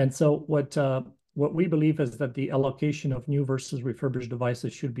 And so what we believe is that the allocation of new versus refurbished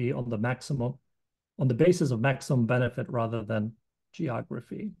devices should be on the basis of maximum benefit rather than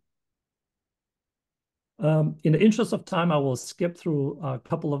geography. In the interest of time, I will skip through a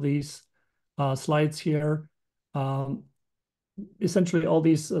couple of these slides here. Essentially, all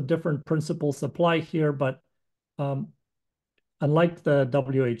these different principles apply here, but unlike the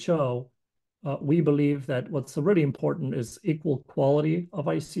WHO, we believe that what's really important is equal quality of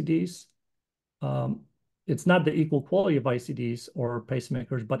ICDs. It's not the equal quality of ICDs or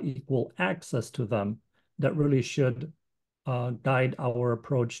pacemakers, but equal access to them that really should guide our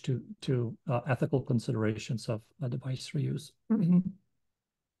approach to ethical considerations of device reuse.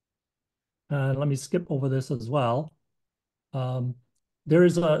 Let me skip over this as well.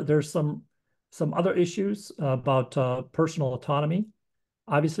 There's some other issues about personal autonomy.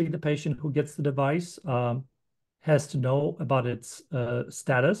 Obviously, the patient who gets the device has to know about its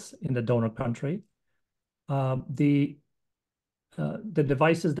status in the donor country. The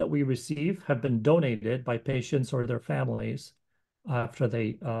devices that we receive have been donated by patients or their families after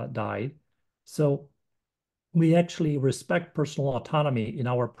they died. So we actually respect personal autonomy in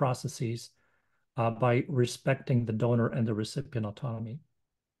our processes by respecting the donor and the recipient autonomy.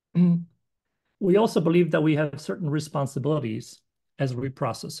 We also believe that we have certain responsibilities as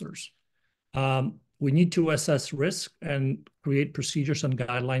reprocessors. We need to assess risk and create procedures and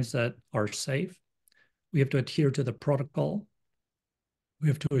guidelines that are safe. We have to adhere to the protocol. We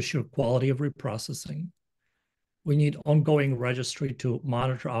have to assure quality of reprocessing. We need ongoing registry to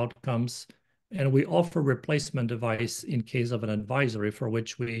monitor outcomes, and we offer replacement device in case of an advisory for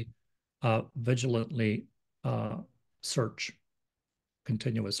which we vigilantly search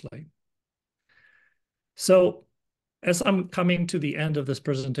continuously. So as I'm coming to the end of this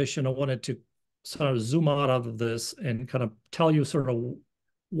presentation, I wanted to sort of zoom out of this and kind of tell you sort of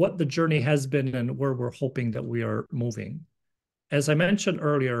what the journey has been and where we're hoping that we are moving. As I mentioned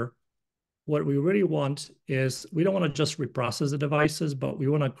earlier, what we really want is we don't want to just reprocess the devices, but we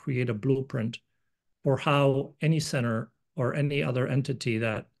want to create a blueprint for how any center or any other entity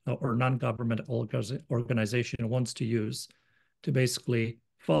that or non-government organization wants to use to basically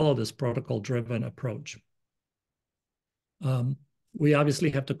follow this protocol-driven approach. We obviously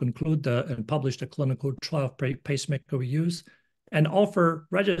have to conclude and publish the clinical trial of pacemaker reuse and offer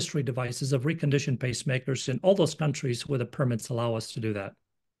registry devices of reconditioned pacemakers in all those countries where the permits allow us to do that.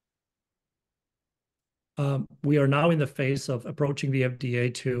 We are now in the phase of approaching the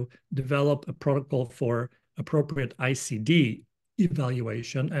FDA to develop a protocol for appropriate ICD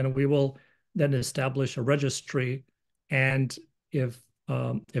evaluation, and we will then establish a registry, and if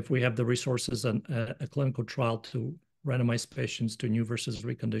we have the resources and a clinical trial to randomize patients to new versus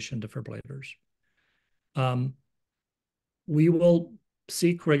reconditioned defibrillators. We will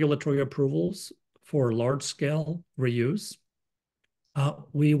seek regulatory approvals for large-scale reuse.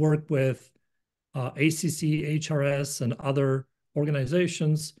 We work with ACC, HRS, and other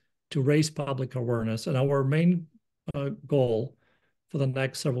organizations to raise public awareness. And our main goal for the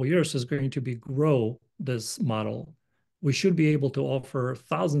next several years is going to be grow this model. We should be able to offer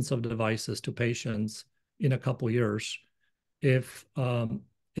thousands of devices to patients in a couple of years if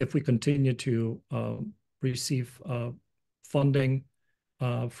we continue to receive funding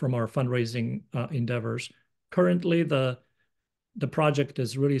from our fundraising endeavors. Currently, the project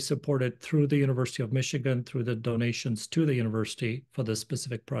is really supported through the University of Michigan, through the donations to the university for this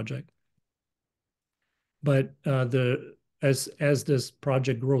specific project. But as this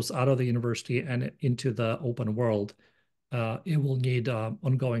project grows out of the university and into the open world, it will need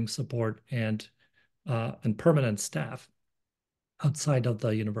ongoing support and permanent staff outside of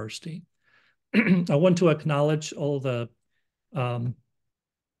the university. I want to acknowledge all the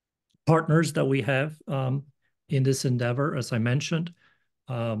partners that we have in this endeavor. As I mentioned,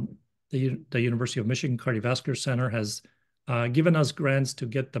 the University of Michigan Cardiovascular Center has given us grants to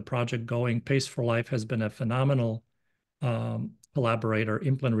get the project going. Pace for Life has been a phenomenal collaborator.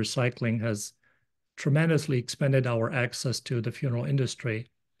 Implant Recycling has tremendously expanded our access to the funeral industry.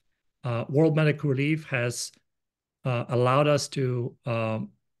 World Medical Relief has allowed us to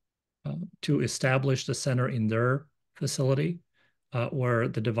establish the center in their facility, where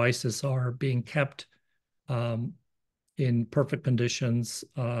the devices are being kept in perfect conditions,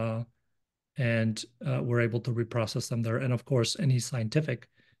 and we're able to reprocess them there. And of course, NE Scientific,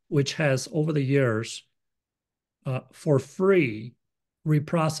 which has over the years, for free,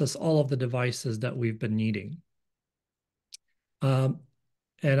 reprocessed all of the devices that we've been needing. And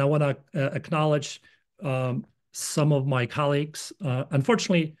I want to acknowledge some of my colleagues.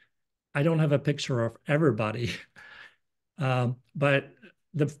 Unfortunately, I don't have a picture of everybody, but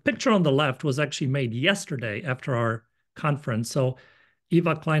the picture on the left was actually made yesterday after our conference. So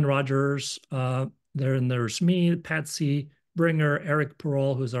Eva Klein-Rogers, there's me, Patsy Bringer, Eric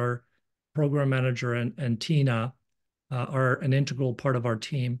Perol, who's our program manager, and Tina are an integral part of our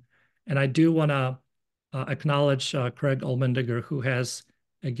team. And I do want to acknowledge Craig Allmendiger, who has,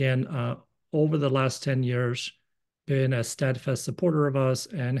 again, over the last 10 years, been a steadfast supporter of us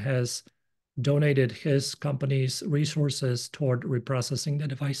and has donated his company's resources toward reprocessing the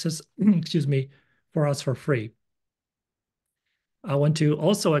devices, excuse me, for us for free. I want to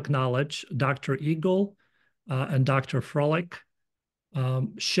also acknowledge Dr. Eagle and Dr. Frolick,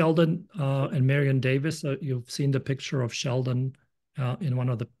 Sheldon and Marion Davis. You've seen the picture of Sheldon in one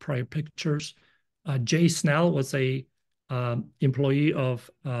of the prior pictures. Jay Snell was a employee of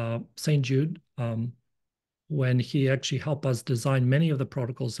St. Jude when he actually helped us design many of the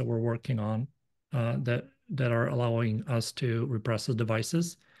protocols that we're working on that are allowing us to repress the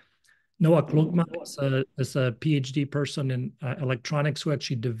devices. Noah Klugman is a PhD person in electronics who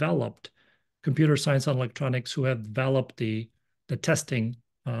actually developed computer science and electronics, who have developed the testing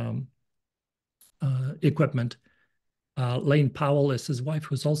equipment. Lane Powell is his wife,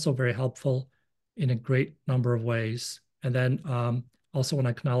 who's also very helpful in a great number of ways. And then also want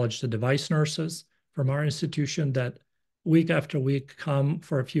to acknowledge the device nurses from our institution that week after week come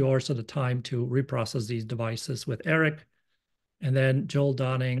for a few hours at a time to reprocess these devices with Eric. And then Joel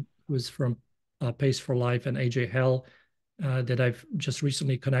Donning, who's from Pace for Life, and AJ Hell, that I've just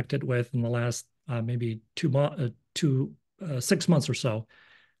recently connected with in the last maybe 6 months or so.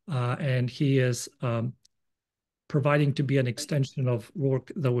 And he is providing to be an extension of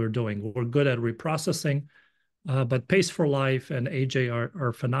work that we're doing. We're good at reprocessing, but Pace for Life and AJ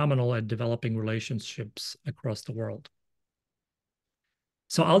are phenomenal at developing relationships across the world.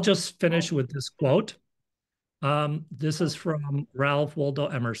 So I'll just finish with this quote. This is from Ralph Waldo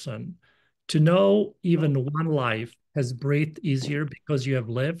Emerson. To know even one life has breathed easier because you have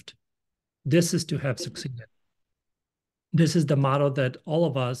lived, this is to have succeeded. This is the motto that all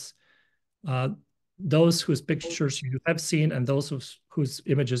of us, those whose pictures you have seen and those whose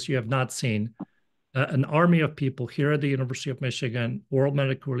images you have not seen, an army of people here at the University of Michigan, World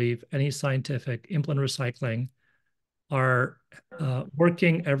Medical Relief, NE Scientific, Implant Recycling, are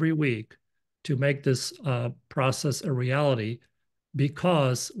working every week to make this process a reality,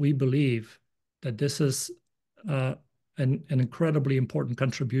 because we believe that this is an incredibly important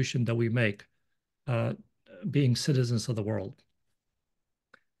contribution that we make, being citizens of the world.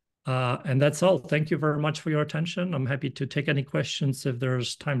 And that's all. Thank you very much for your attention. I'm happy to take any questions if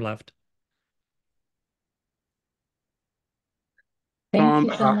there's time left.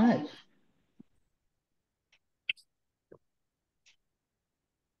 Thank you so much.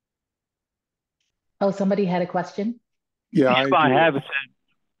 Oh, somebody had a question? Yeah, I have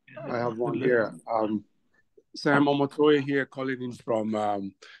one here. Sam Omotoye here, calling in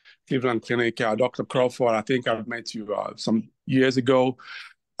from Cleveland Clinic. Dr. Crawford, I think I've met you some years ago.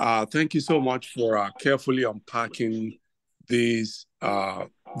 Thank you so much for carefully unpacking these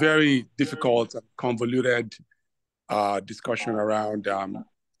very difficult and convoluted discussion around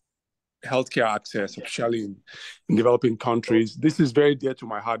healthcare access, especially in developing countries. This is very dear to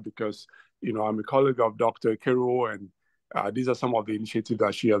my heart because, you know, I'm a colleague of Dr. Keruo These are some of the initiatives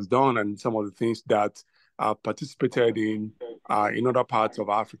that she has done and some of the things that participated in other parts of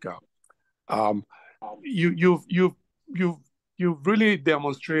Africa. You've really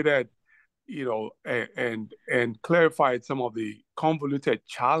demonstrated, and clarified some of the convoluted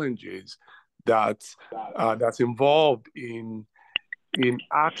challenges that's involved in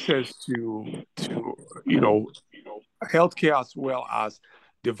access to healthcare as well as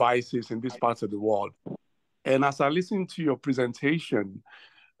devices in these parts of the world. And as I listen to your presentation,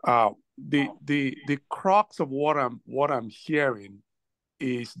 the crux of what I'm hearing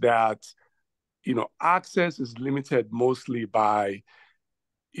is that access is limited mostly by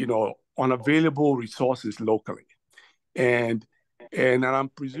unavailable resources locally, and I'm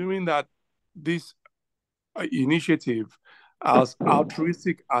presuming that this initiative, as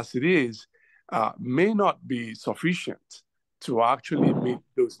altruistic as it is, may not be sufficient to actually meet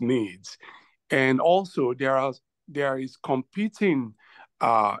those needs. And also there is competing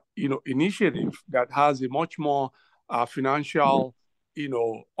initiative that has a much more financial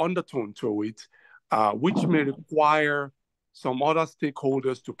undertone to it, which may require some other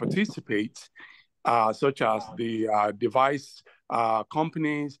stakeholders to participate, such as the device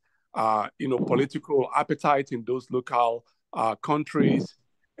companies, political appetite in those local countries,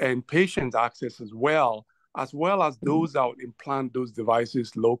 and patient access as well as those that would implant those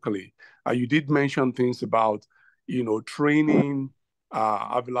devices locally. You did mention things about, training,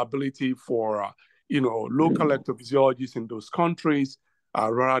 availability for, local electrophysiologists in those countries,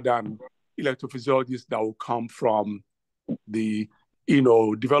 rather than electrophysiologists that will come from the,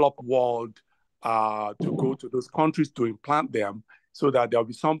 developed world to go to those countries to implant them, so that there'll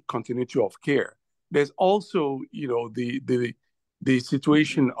be some continuity of care. There's also, the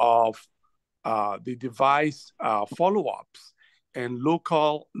situation of the device follow-ups and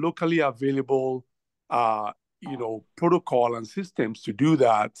locally available, protocol and systems to do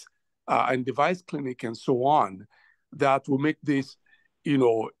that, and device clinic and so on, that will make this,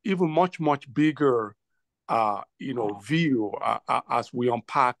 even much bigger, view as we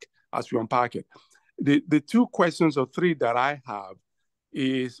unpack it. The two questions or three that I have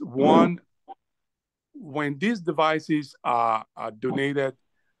is, one, when these devices are donated,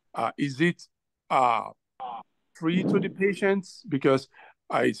 is it free to the patients? Because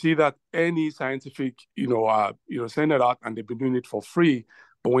I see that any scientific, send it out and they've been doing it for free.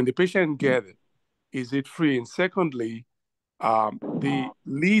 But when the patient get it, is it free? And secondly, the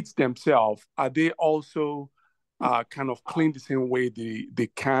leads themselves, are they also kind of cleaned the same way the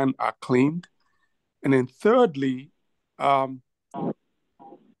can are cleaned? And then thirdly, how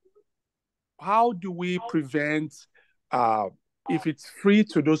do we prevent, if it's free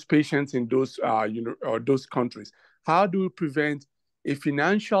to those patients in those or those countries, how do we prevent a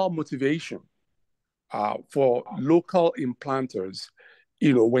financial motivation for local implanters,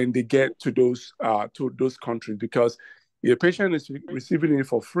 when they get to those countries? Because if a patient is receiving it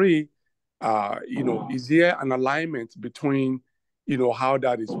for free, is there an alignment between, how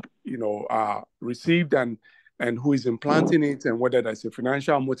that is, received and who is implanting it, and whether there's a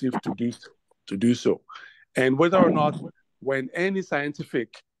financial motive to do so, and whether or not, when any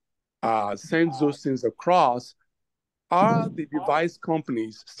scientific sends those things across, are the device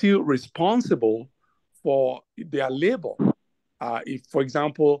companies still responsible for their label? If, for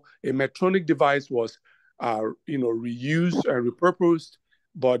example, a Medtronic device was, reused and repurposed,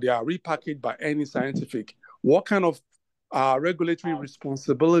 but they are repackaged by any scientific, what kind of regulatory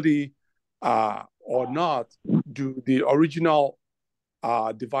responsibility or not do the original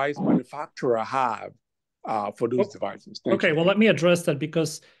device manufacturer have for those devices? Thank you. Well, let me address that,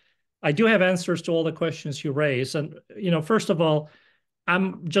 because I do have answers to all the questions you raise. And, first of all,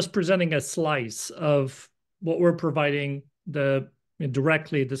 I'm just presenting a slice of what we're providing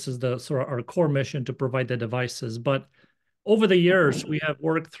directly. This is the sort of our core mission, to provide the devices. But over the years, we have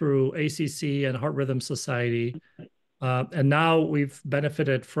worked through ACC and Heart Rhythm Society, and now we've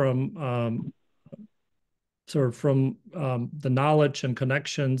benefited from the knowledge and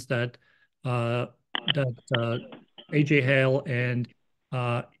connections that AJ Hale and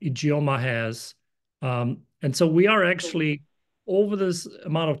Ijeoma has. And so we are actually, over this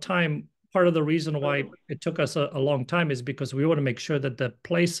amount of time, part of the reason why it took us a long time is because we want to make sure that the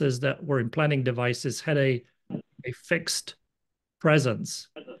places that were implanting devices had a fixed presence.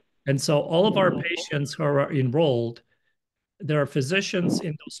 And so all of our patients who are enrolled, there are physicians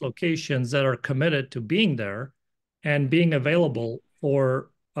in those locations that are committed to being there and being available for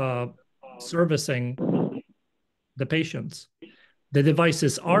servicing the patients. The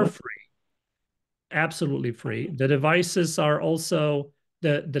devices are free, absolutely free. The devices are also,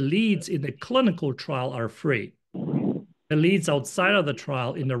 the leads in the clinical trial are free. the leads outside of the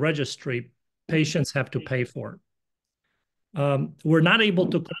trial in the registry, patients have to pay for. We're not able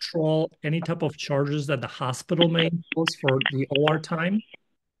to control any type of charges that the hospital may impose for the OR time,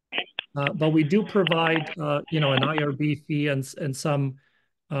 but we do provide, an IRB fee and some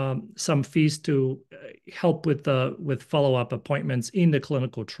fees to help with follow-up appointments in the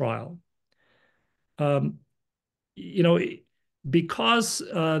clinical trial. Because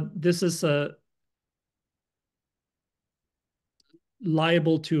this is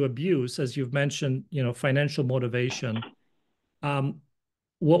liable to abuse, as you've mentioned, financial motivation.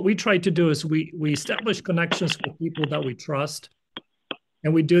 What we try to do is we establish connections with people that we trust,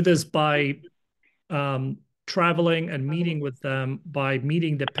 and we do this by traveling and meeting with them, by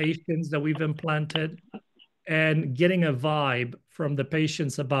meeting the patients that we've implanted, and getting a vibe from the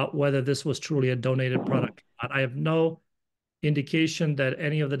patients about whether this was truly a donated product. I have no indication that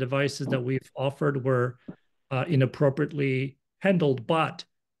any of the devices that we've offered were inappropriately handled, but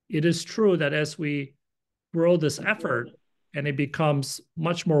it is true that as we grow this effort and it becomes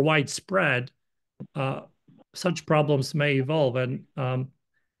much more widespread, such problems may evolve. And I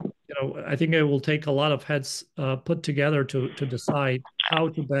think it will take a lot of heads put together to decide how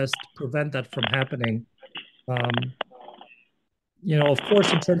to best prevent that from happening. Of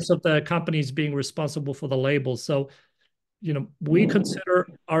course, in terms of the companies being responsible for the label. So, we consider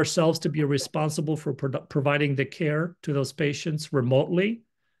ourselves to be responsible for providing the care to those patients remotely,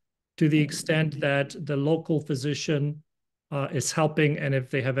 to the extent that the local physician is helping, and if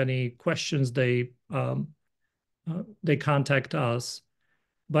they have any questions, they contact us.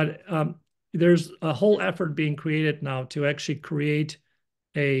 But there's a whole effort being created now to actually create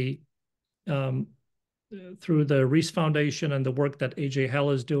through the Reese Foundation and the work that AJ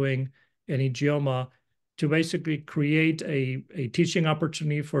Hell is doing in Idioma, to basically create a teaching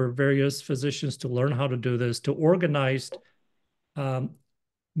opportunity for various physicians to learn how to do this, to organize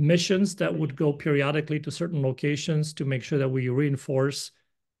missions that would go periodically to certain locations to make sure that we reinforce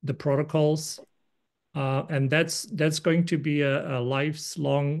the protocols. And that's going to be a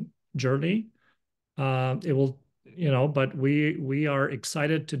lifelong journey. It will, but we are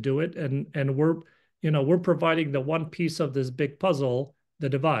excited to do it, and we're providing the one piece of this big puzzle, the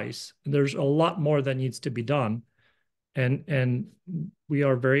device. There's a lot more that needs to be done, and we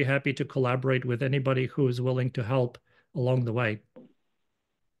are very happy to collaborate with anybody who is willing to help along the way.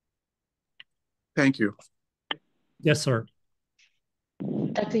 Thank you. Yes, sir.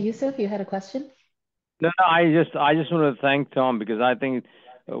 Dr. Youssef, you had a question? No, I just want to thank Tom, because I think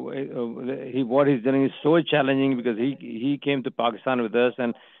what he's doing is so challenging, because he came to Pakistan with us,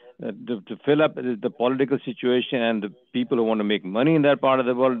 and to fill up the political situation and the people who want to make money in that part of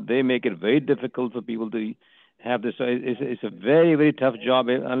the world, they make it very difficult for people to have this. So it's a very, very tough job.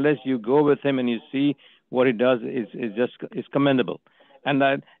 Unless you go with him and you see what he does, it's commendable. And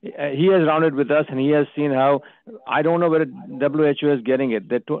he has rounded with us, and he has seen how, I don't know where WHO is getting it.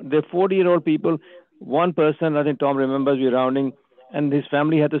 They're 40-year-old people. One person, I think Tom remembers, we rounding, and his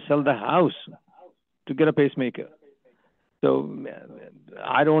family had to sell the house to get a pacemaker. So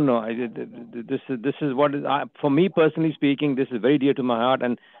I don't know. This is what for me personally speaking, this is very dear to my heart,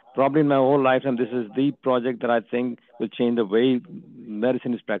 and probably in my whole lifetime, this is the project that I think will change the way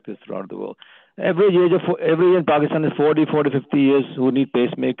medicine is practiced throughout the world. Every year in Pakistan is 40, 50 years who need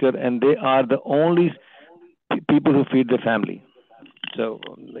pacemaker, and they are the only people who feed their family. So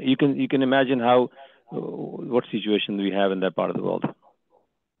you can imagine what situation we have in that part of the world.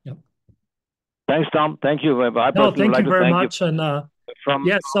 Yep. Thanks, Tom. Thank you. Thank you very much. And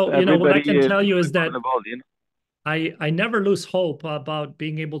so what I can tell you is that I never lose hope about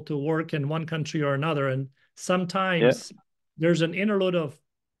being able to work in one country or another. And sometimes there's an interlude of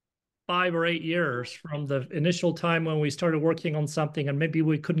 5 or 8 years from the initial time when we started working on something, and maybe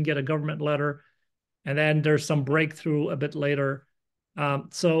we couldn't get a government letter, and then there's some breakthrough a bit later.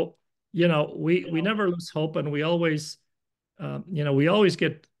 So we never lose hope, and we always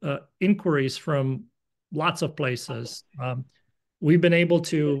get inquiries from lots of places. We've been able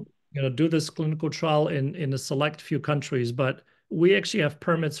to do this clinical trial in a select few countries, but we actually have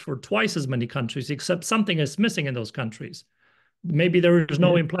permits for twice as many countries, except something is missing in those countries. Maybe there is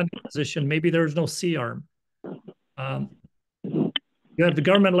no implanted position. Maybe there is no C-arm. You have the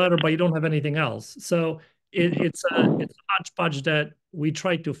government letter, but you don't have anything else. So it's a hodgepodge that we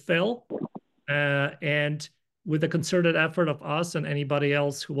try to fill, and with the concerted effort of us and anybody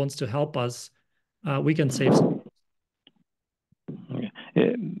else who wants to help us, we can save some.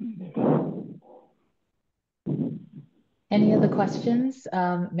 Any other questions,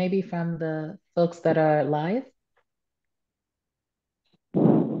 maybe from the folks that are live?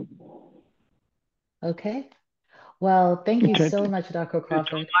 Okay. Well, thank you Okay. so much, Dr.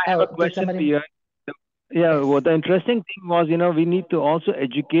 Crawford. I have a Oh, did question for somebody? you. Yeah, Yes. well, the interesting thing was, we need to also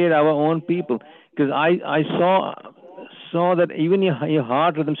educate our own people, because I saw that even your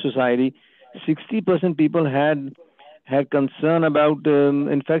Heart Rhythm Society, 60% people had concern about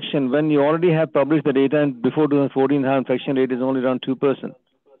infection, when you already have published the data, and before 2014, our infection rate is only around 2%.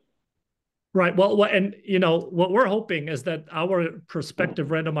 Right. Well, and what we're hoping is that our prospective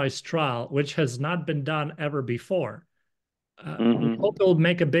randomized trial, which has not been done ever before, we hope it will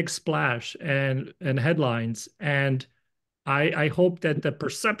make a big splash and headlines. And I hope that the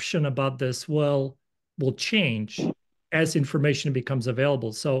perception about this will change as information becomes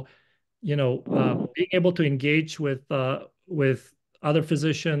available. So, being able to engage with other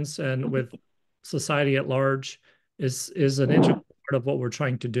physicians and with society at large is an integral part of what we're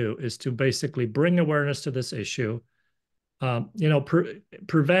trying to do, is to basically bring awareness to this issue,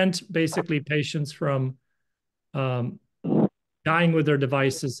 prevent basically patients from dying with their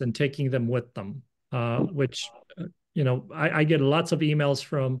devices and taking them with them, which, I get lots of emails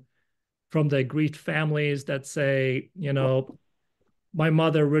from the grieved families that say, my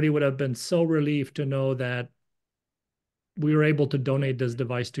mother really would have been so relieved to know that we were able to donate this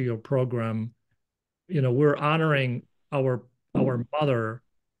device to your program. We're honoring our mother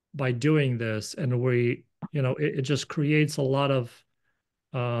by doing this, and it just creates a lot of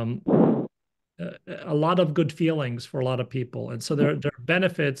good feelings for a lot of people. And so there are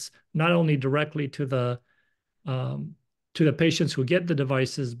benefits not only directly to the patients who get the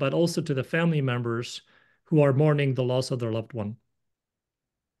devices, but also to the family members who are mourning the loss of their loved one.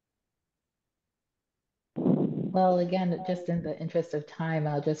 Well, again, just in the interest of time,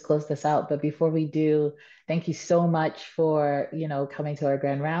 I'll just close this out. But before we do, thank you so much for, coming to our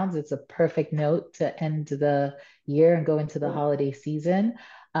grand rounds. It's a perfect note to end the year and go into the holiday season.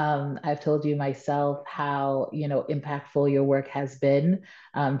 I've told you myself how, impactful your work has been,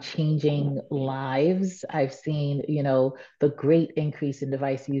 changing lives. I've seen, the great increase in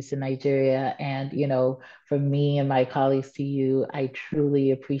device use in Nigeria. And, from me and my colleagues to you, I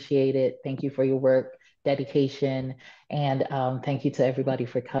truly appreciate it. Thank you for your work, dedication, and thank you to everybody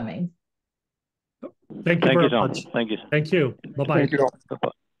for coming. Thank you very Tom. much. Thank you. Thank you. Bye-bye. Thank you.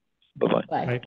 Bye-bye. Bye. Bye.